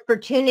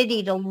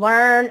opportunity to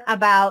learn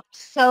about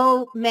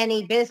so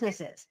many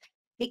businesses.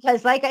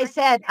 Because like I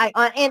said,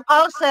 and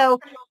also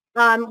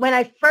when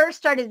I first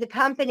started the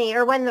company,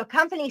 or when the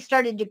company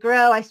started to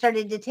grow, I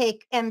started to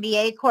take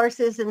MBA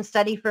courses and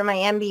study for my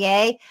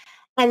MBA.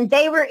 And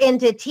they were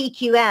into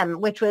TQM,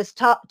 which was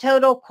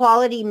total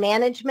quality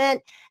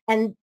management,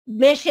 and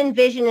mission,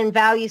 vision, and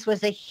values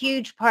was a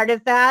huge part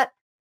of that.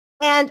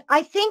 And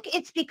I think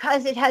it's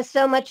because it has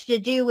so much to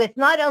do with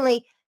not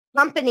only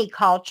company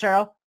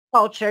culture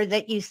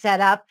that you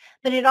set up,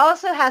 but it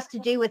also has to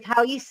do with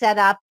how you set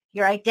up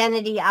your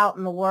identity out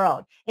in the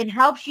world. It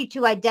helps you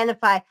to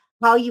identify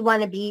how you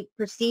want to be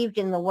perceived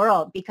in the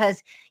world,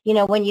 because,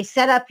 when you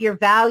set up your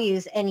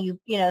values and you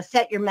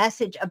set your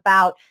message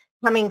about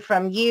coming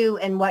from you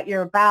and what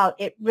you're about,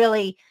 it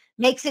really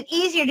makes it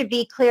easier to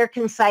be clear,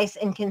 concise,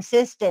 and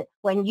consistent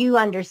when you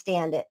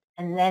understand it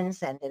and then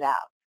send it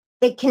out.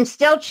 It can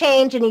still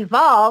change and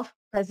evolve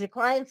because the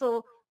clients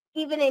will,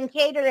 even in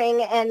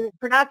catering and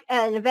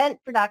event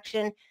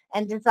production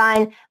and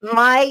design,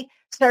 my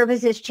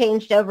service has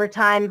changed over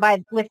time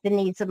with the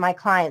needs of my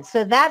clients.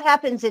 So that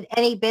happens in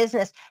any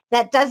business.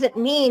 That doesn't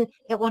mean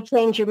it will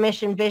change your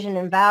mission, vision,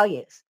 and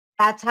values.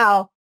 That's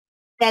how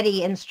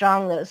steady and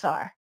strong those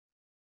are.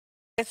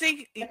 I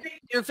think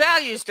your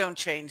values don't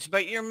change,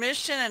 but your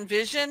mission and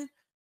vision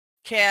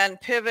can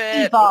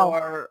pivot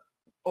Evolve.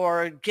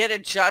 or get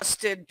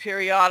adjusted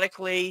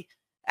periodically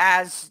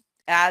as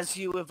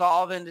you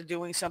evolve into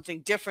doing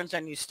something different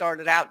than you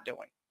started out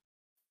doing.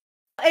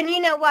 And you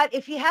know what?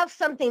 If you have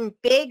something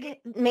big,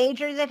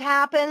 major that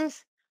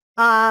happens,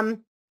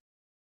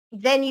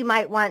 then you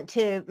might want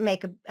to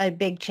make a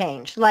big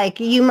change. Like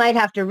you might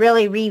have to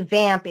really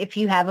revamp if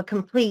you have a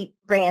complete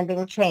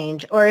branding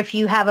change, or if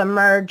you have a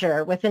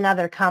merger with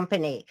another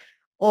company,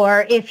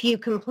 or if you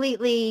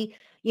completely,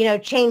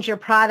 change your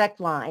product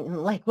line,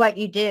 like what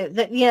you do.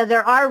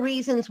 There are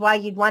reasons why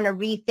you'd want to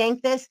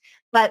rethink this,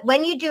 but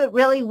when you do it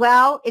really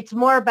well, it's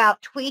more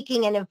about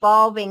tweaking and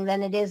evolving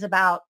than it is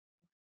about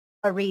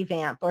a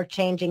revamp or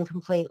changing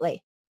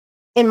completely,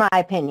 in my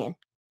opinion.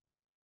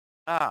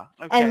 Ah,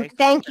 okay. And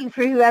thank you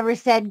for whoever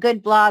said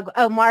good blog.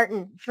 Oh,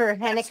 Martin for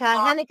Henneke.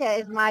 Henneke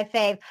is my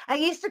fave. I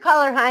used to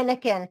call her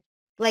Heineken,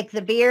 like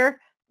the beer,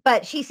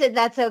 but she said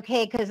that's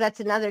okay because that's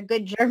another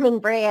good German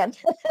brand.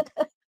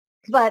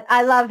 But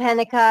I love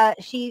Henneke.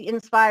 She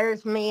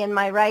inspires me in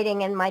my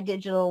writing and my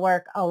digital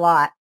work a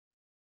lot.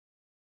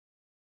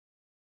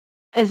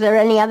 Is there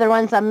any other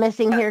ones I'm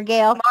missing here,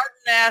 Gail?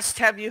 Martin asked,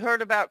 have you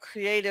heard about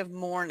creative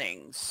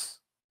mornings?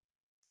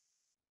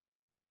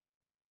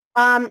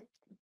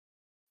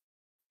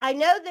 I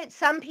know that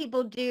some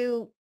people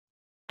do.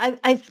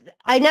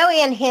 I know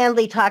Ann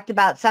Handley talked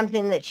about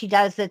something that she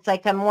does that's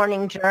like a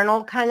morning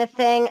journal kind of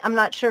thing. I'm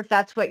not sure if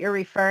that's what you're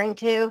referring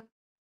to.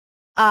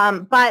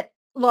 But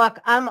look,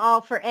 I'm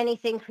all for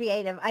anything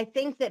creative. I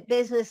think that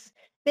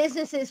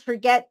businesses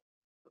forget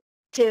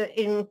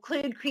to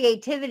include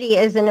creativity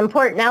as an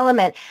important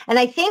element. And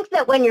I think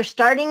that when you're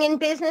starting in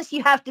business,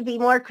 you have to be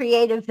more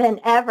creative than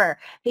ever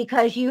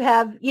because you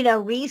have,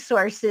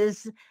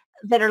 resources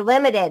that are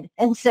limited.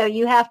 And so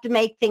you have to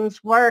make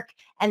things work.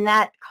 And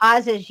that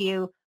causes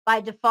you by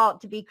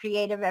default to be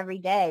creative every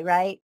day,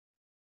 right?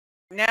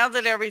 Now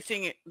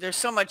that there's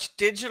so much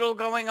digital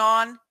going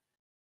on,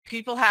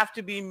 people have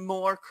to be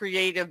more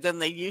creative than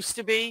they used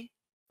to be,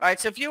 right?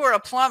 So if you were a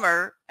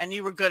plumber and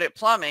you were good at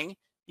plumbing,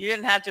 you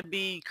didn't have to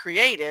be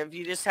creative.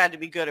 You just had to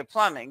be good at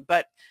plumbing.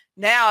 But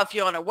now if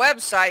you're on a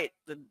website,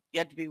 you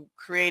have to be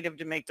creative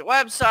to make the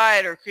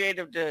website, or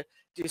creative to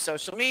do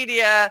social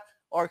media,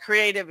 or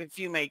creative if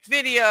you make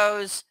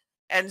videos.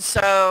 And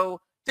so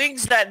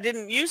things that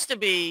didn't used to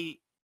be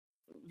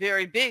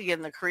very big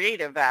in the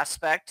creative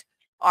aspect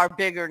are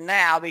bigger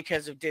now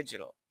because of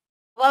digital.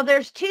 Well,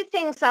 there's two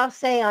things I'll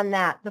say on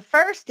that. The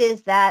first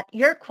is that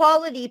your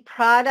quality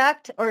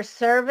product or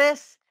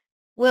service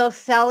will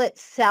sell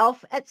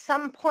itself at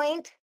some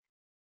point.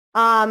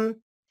 And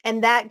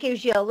that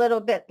gives you a little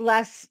bit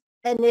less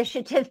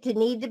initiative to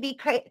need to be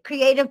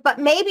creative, but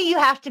maybe you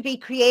have to be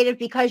creative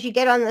because you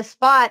get on the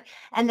spot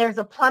and there's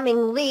a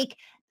plumbing leak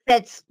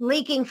that's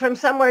leaking from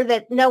somewhere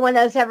that no one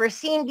has ever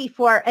seen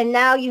before. And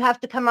now you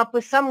have to come up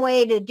with some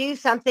way to do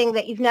something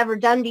that you've never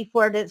done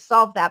before to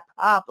solve that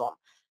problem.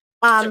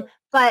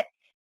 But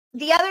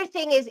the other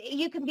thing is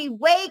you can be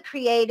way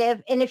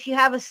creative, and if you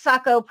have a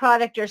sucko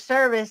product or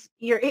service,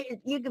 you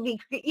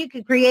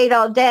could create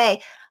all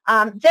day.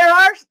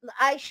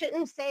 I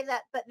shouldn't say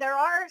that, but there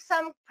are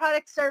some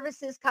product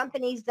services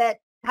companies that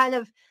kind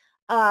of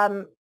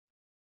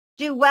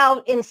do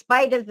well in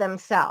spite of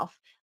themselves.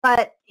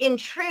 But in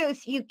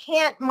truth, you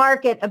can't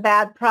market a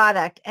bad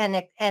product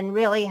and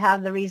really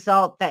have the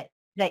result that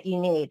you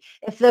need.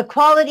 If the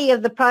quality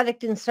of the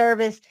product and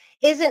service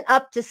isn't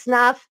up to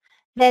snuff,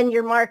 then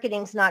your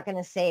marketing's not going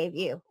to save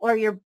you, or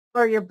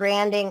your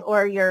branding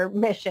or your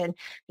mission.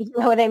 You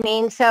know what I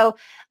mean? So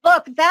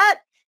look,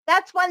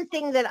 that's one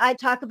thing that I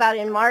talk about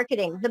in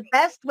marketing. The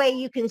best way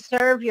you can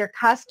serve your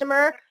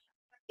customer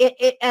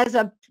it as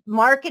a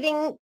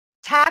marketing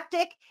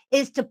tactic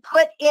is to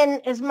put in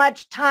as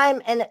much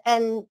time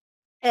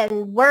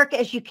and work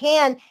as you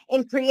can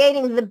in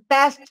creating the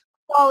best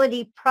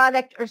quality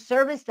product or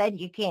service that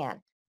you can.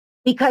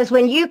 Because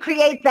when you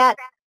create that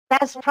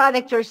best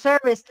product or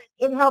service,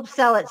 it helps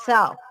sell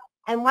itself.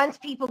 And once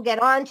people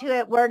get onto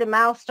it, word of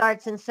mouth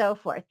starts and so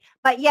forth.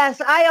 But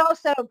yes, I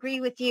also agree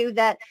with you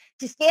that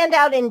to stand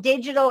out in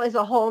digital is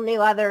a whole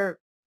new other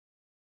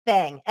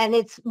thing. And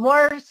it's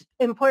more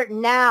important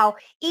now,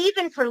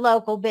 even for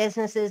local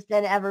businesses,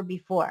 than ever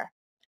before.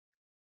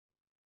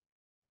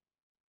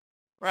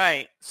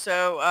 Right.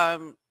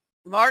 So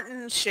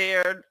Martin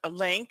shared a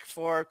link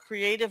for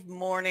Creative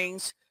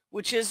Mornings,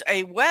 which is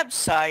a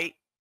website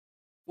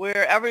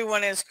where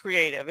everyone is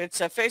creative. It's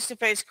a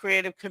face-to-face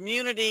creative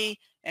community,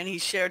 and he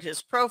shared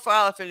his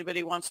profile if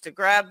anybody wants to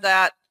grab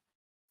that.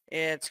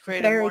 It's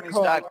Very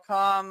cool.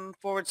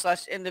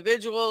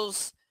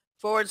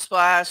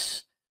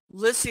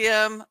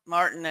 creativemornings.com/individuals/Lyceum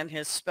Martin and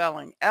his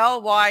spelling.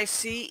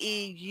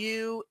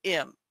 Lyceum.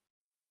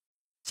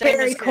 Same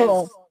Very as his,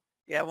 cool.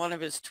 yeah, one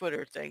of his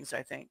Twitter things,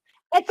 I think.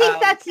 I think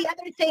that's the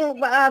other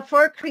thing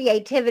for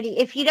creativity.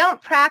 If you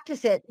don't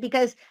practice it,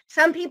 because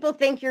some people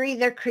think you're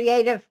either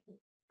creative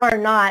or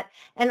not.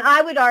 And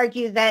I would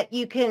argue that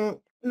you can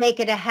make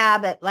it a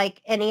habit like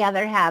any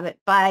other habit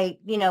by,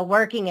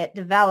 working it,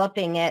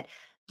 developing it,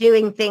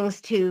 doing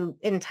things to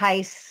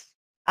entice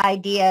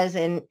ideas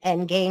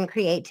and gain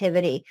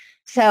creativity.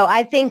 So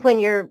I think when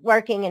you're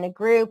working in a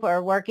group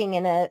or working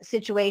in a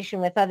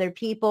situation with other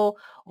people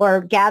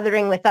or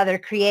gathering with other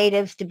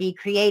creatives to be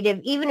creative,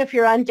 even if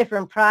you're on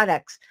different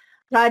projects,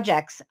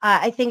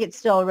 I think it's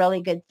still a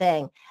really good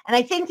thing. And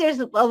I think there's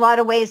a lot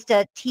of ways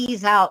to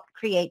tease out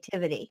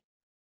creativity.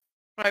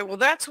 Right. Well,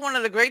 that's one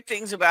of the great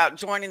things about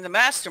joining the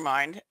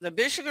mastermind. The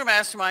Biz Sugar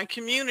Mastermind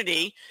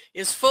community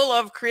is full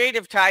of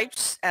creative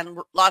types and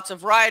lots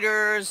of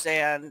writers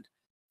and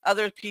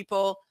other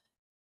people.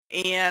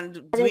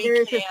 And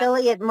editors,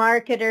 affiliate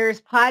marketers,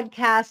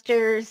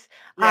 podcasters.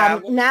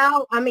 Yeah.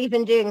 Now I'm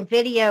even doing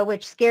video,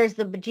 which scares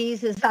the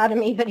bejesus out of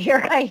me, but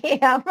here I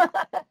am.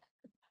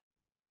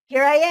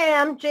 Here I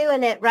am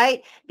doing it,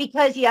 right?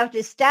 Because you have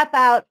to step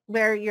out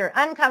where you're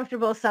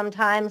uncomfortable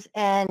sometimes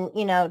and,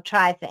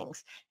 try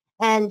things.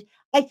 And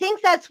I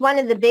think that's one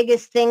of the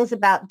biggest things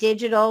about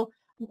digital.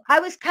 I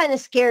was kind of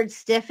scared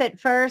stiff at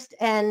first.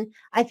 And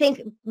I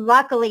think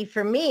luckily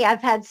for me,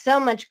 I've had so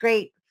much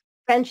great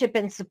friendship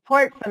and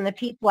support from the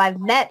people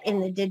I've met in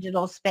the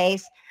digital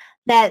space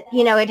that,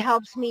 it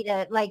helps me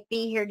to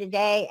be here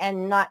today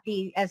and not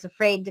be as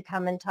afraid to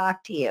come and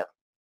talk to you.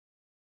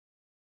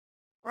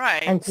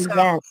 Right. And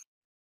present.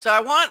 So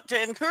I want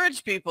to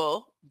encourage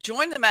people,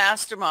 join the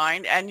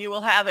mastermind and you will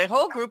have a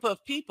whole group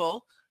of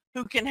people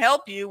who can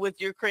help you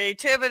with your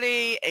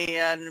creativity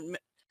and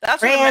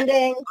that's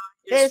branding,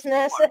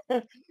 business.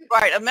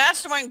 Right. A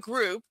mastermind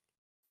group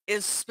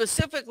is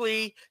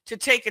specifically to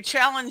take a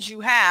challenge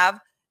you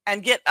have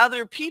and get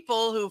other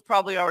people who've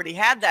probably already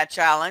had that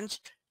challenge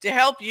to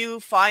help you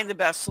find the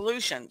best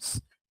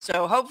solutions.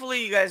 So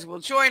hopefully you guys will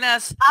join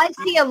us. I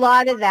see a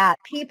lot of that.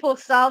 People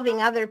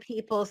solving other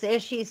people's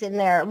issues in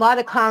there. A lot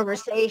of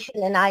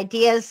conversation and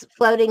ideas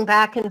floating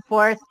back and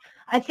forth.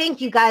 I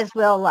think you guys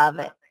will love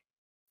it.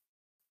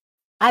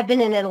 I've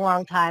been in it a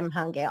long time,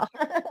 Gail.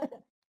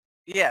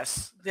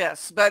 Yes.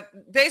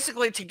 But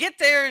basically to get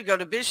there, go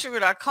to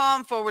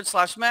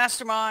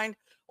bizsugar.com/mastermind,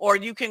 or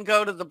you can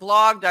go to the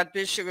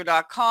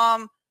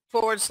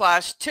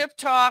blog.bizsugar.com/tip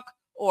talk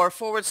or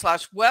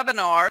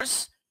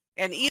 /webinars.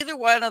 And either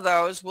one of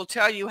those will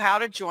tell you how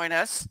to join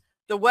us.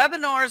 The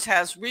webinars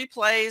has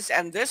replays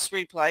and this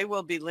replay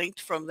will be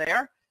linked from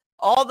there.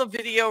 All the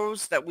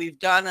videos that we've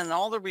done and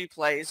all the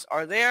replays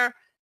are there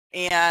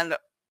and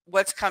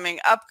what's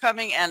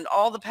upcoming and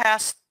all the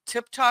past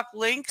Tip Talk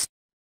links.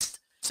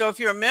 So if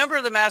you're a member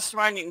of the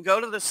mastermind, you can go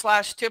to the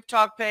 /Tip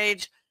Talk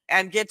page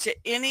and get to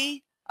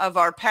any of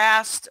our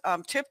past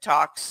Tip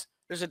Talks.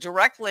 There's a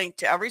direct link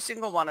to every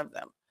single one of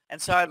them. And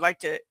so I'd like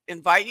to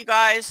invite you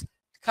guys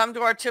come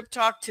to our Tip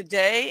Talk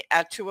today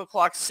at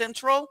 2:00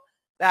 Central.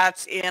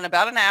 That's in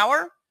about an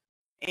hour.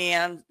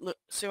 And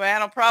Sue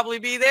Ann will probably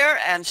be there.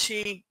 And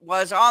she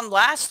was on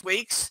last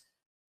week's,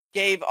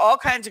 gave all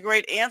kinds of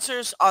great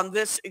answers on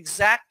this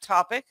exact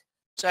topic.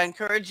 So I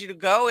encourage you to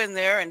go in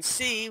there and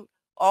see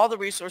all the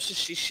resources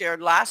she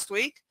shared last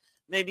week.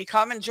 Maybe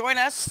come and join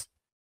us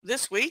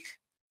this week.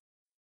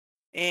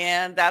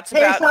 And that's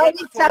about There's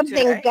always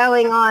something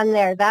going on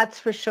there, that's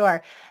for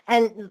sure.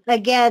 And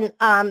again,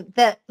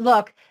 that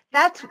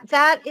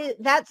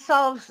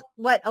solves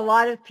what a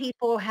lot of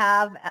people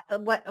have.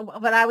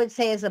 What I would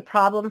say is a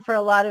problem for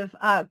a lot of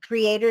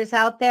creators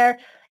out there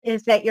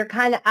is that you're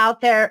kind of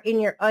out there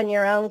on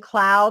your own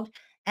cloud.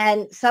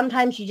 And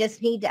sometimes you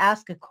just need to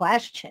ask a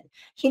question.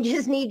 You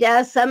just need to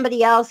ask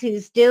somebody else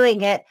who's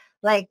doing it,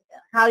 like,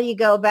 how do you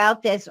go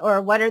about this?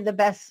 Or what's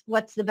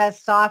the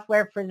best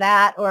software for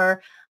that?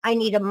 Or I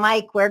need a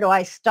mic, where do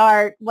I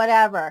start?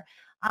 Whatever.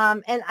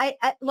 And I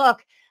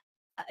look,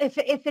 if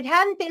it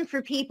hadn't been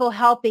for people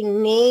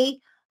helping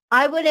me,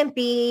 I wouldn't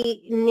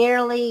be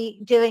nearly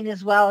doing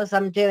as well as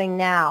I'm doing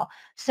now.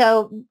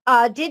 So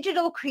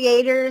digital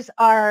creators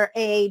are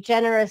a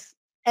generous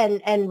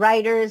and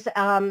writers,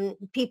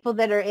 people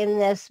that are in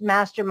this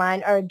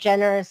mastermind are a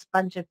generous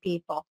bunch of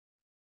people.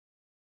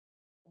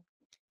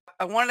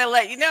 I want to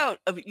let you know,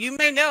 you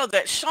may know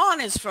that Sean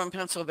is from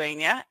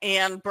Pennsylvania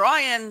and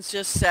Brian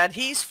just said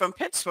he's from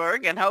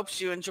Pittsburgh and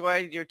hopes you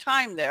enjoyed your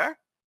time there.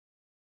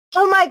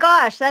 Oh my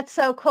gosh, that's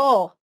so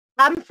cool.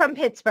 I'm from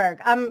Pittsburgh.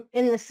 I'm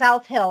in the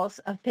South Hills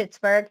of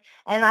Pittsburgh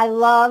and I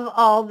love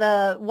all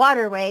the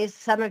waterways.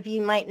 Some of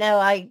you might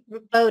know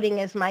boating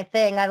is my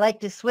thing. I like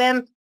to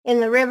swim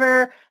in the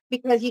river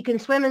because you can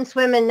swim and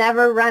swim and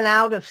never run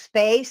out of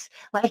space.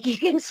 Like you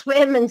can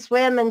swim and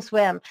swim and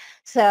swim.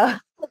 So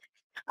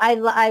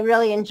I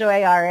really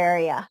enjoy our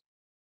area.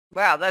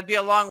 Wow, that'd be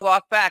a long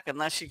walk back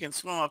unless you can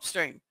swim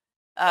upstream.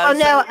 Oh,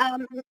 no,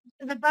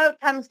 the boat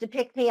comes to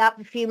pick me up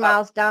a few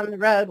miles down the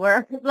road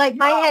where like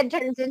my head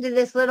turns into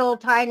this little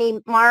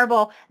tiny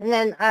marble and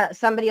then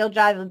somebody will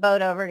drive the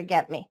boat over to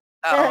get me.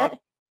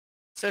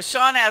 So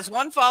Sean has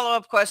one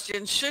follow-up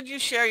question. Should you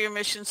share your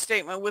mission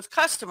statement with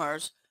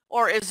customers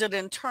or is it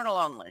internal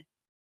only?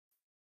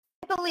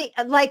 I believe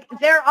like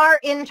there are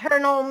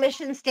internal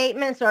mission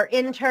statements or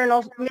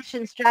internal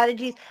mission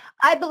strategies.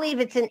 I believe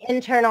it's an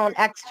internal and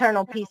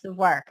external piece of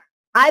work.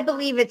 I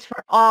believe it's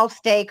for all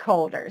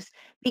stakeholders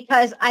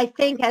because I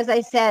think, as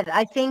I said,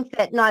 I think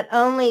that not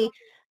only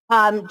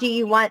do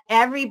you want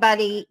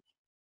everybody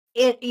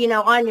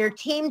on your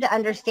team to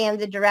understand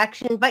the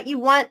direction, but you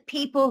want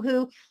people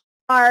who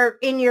are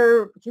in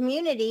your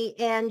community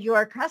and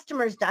your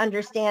customers to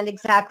understand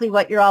exactly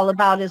what you're all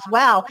about as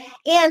well.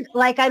 And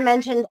like I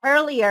mentioned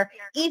earlier,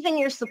 even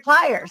your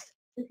suppliers,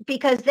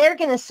 because they're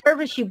going to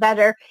service you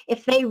better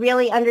if they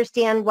really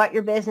understand what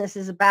your business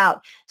is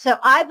about. So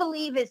I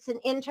believe it's an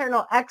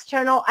internal,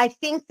 external. I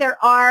think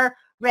there are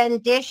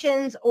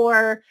renditions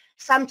or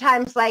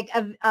sometimes like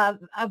a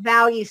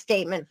value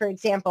statement, for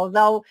example.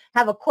 They'll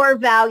have a core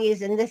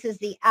values and this is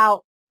the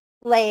outlaying,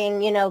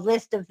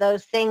 list of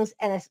those things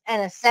and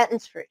a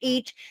sentence for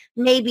each.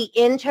 Maybe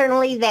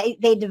internally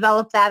they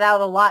develop that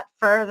out a lot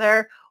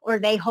further or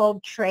they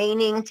hold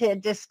training to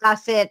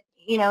discuss it,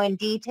 in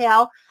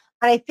detail.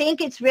 But I think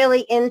it's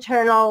really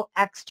internal,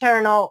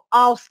 external,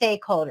 all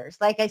stakeholders.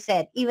 Like I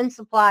said, even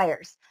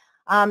suppliers.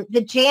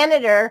 The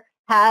janitor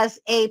has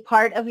a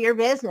part of your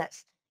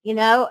business.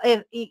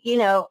 If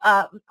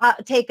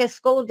take a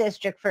school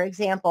district, for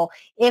example.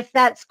 If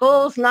that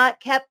school's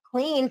not kept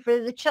clean for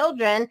the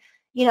children,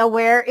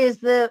 where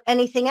is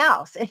anything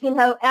else?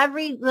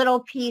 Every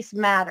little piece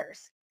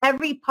matters.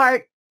 Every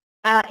part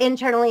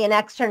internally and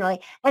externally.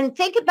 And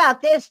think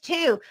about this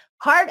too.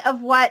 Part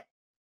of what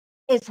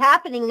is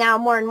happening now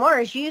more and more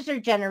is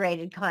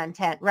user-generated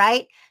content,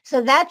 right?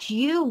 So that's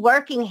you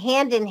working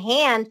hand in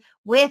hand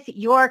with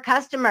your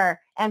customer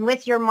and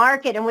with your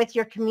market and with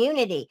your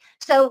community.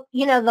 So,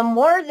 the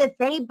more that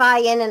they buy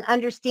in and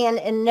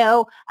understand and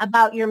know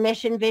about your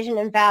mission, vision,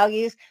 and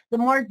values, the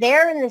more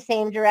they're in the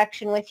same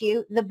direction with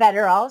you, the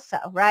better also,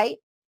 right?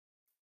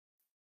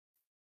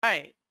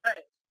 Right.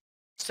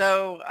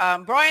 So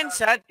Brian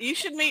said you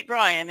should meet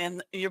Brian,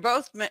 and you're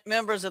both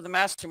members of the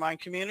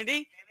mastermind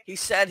community. He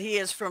said he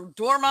is from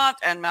Dormont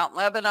and Mount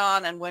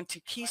Lebanon and went to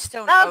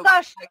Keystone Oak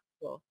High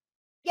School.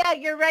 Yeah,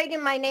 you're right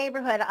in my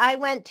neighborhood. I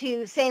went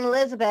to St.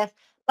 Elizabeth,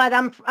 but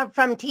I'm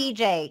from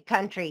TJ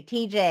country.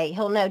 TJ,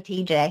 he'll know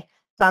TJ,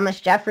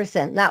 Thomas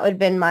Jefferson. That would have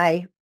been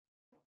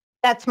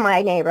that's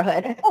my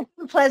neighborhood.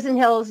 Pleasant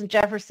Hills and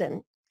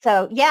Jefferson.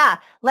 So yeah,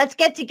 let's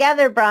get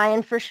together,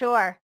 Brian, for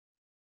sure.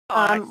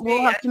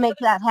 We'll have to make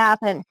that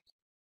happen.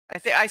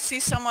 I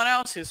see someone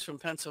else who's from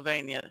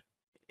Pennsylvania.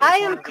 I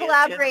am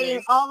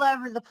collaborating all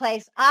over the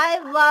place. I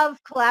love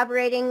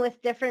collaborating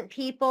with different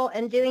people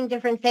and doing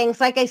different things.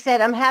 Like I said,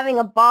 I'm having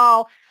a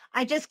ball.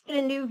 I just got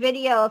a new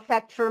video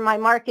effect for my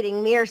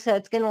marketing mirror, so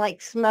it's going to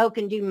like smoke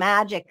and do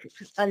magic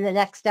on the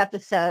next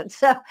episode.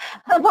 So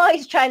I'm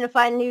always trying to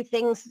find new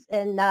things.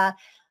 And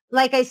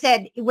like I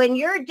said, when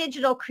you're a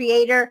digital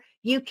creator,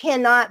 you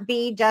cannot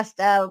be just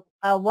a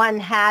one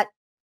hat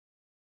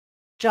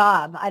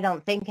job, I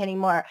don't think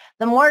anymore.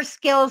 The more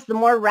skills, the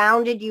more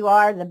rounded you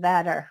are, the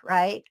better,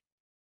 right?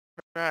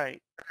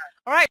 Right.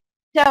 All right.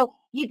 So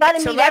you got to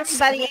meet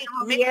everybody in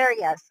all the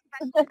areas.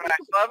 Right.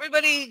 Well,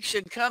 everybody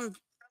should come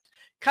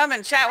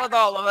and chat with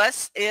all of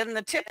us in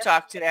the Tip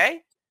Talk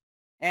today.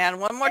 And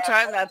one more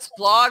time, that's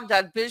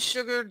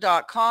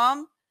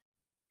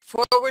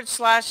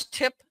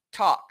blog.bizsugar.com/Tip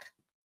Talk.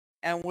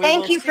 And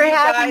thank you for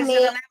having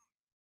me.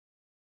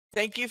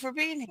 Thank you for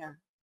being here.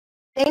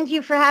 Thank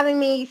you for having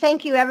me.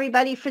 Thank you,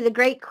 everybody, for the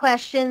great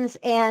questions.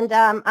 And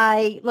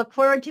I look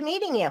forward to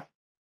meeting you.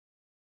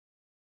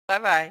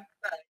 Bye-bye.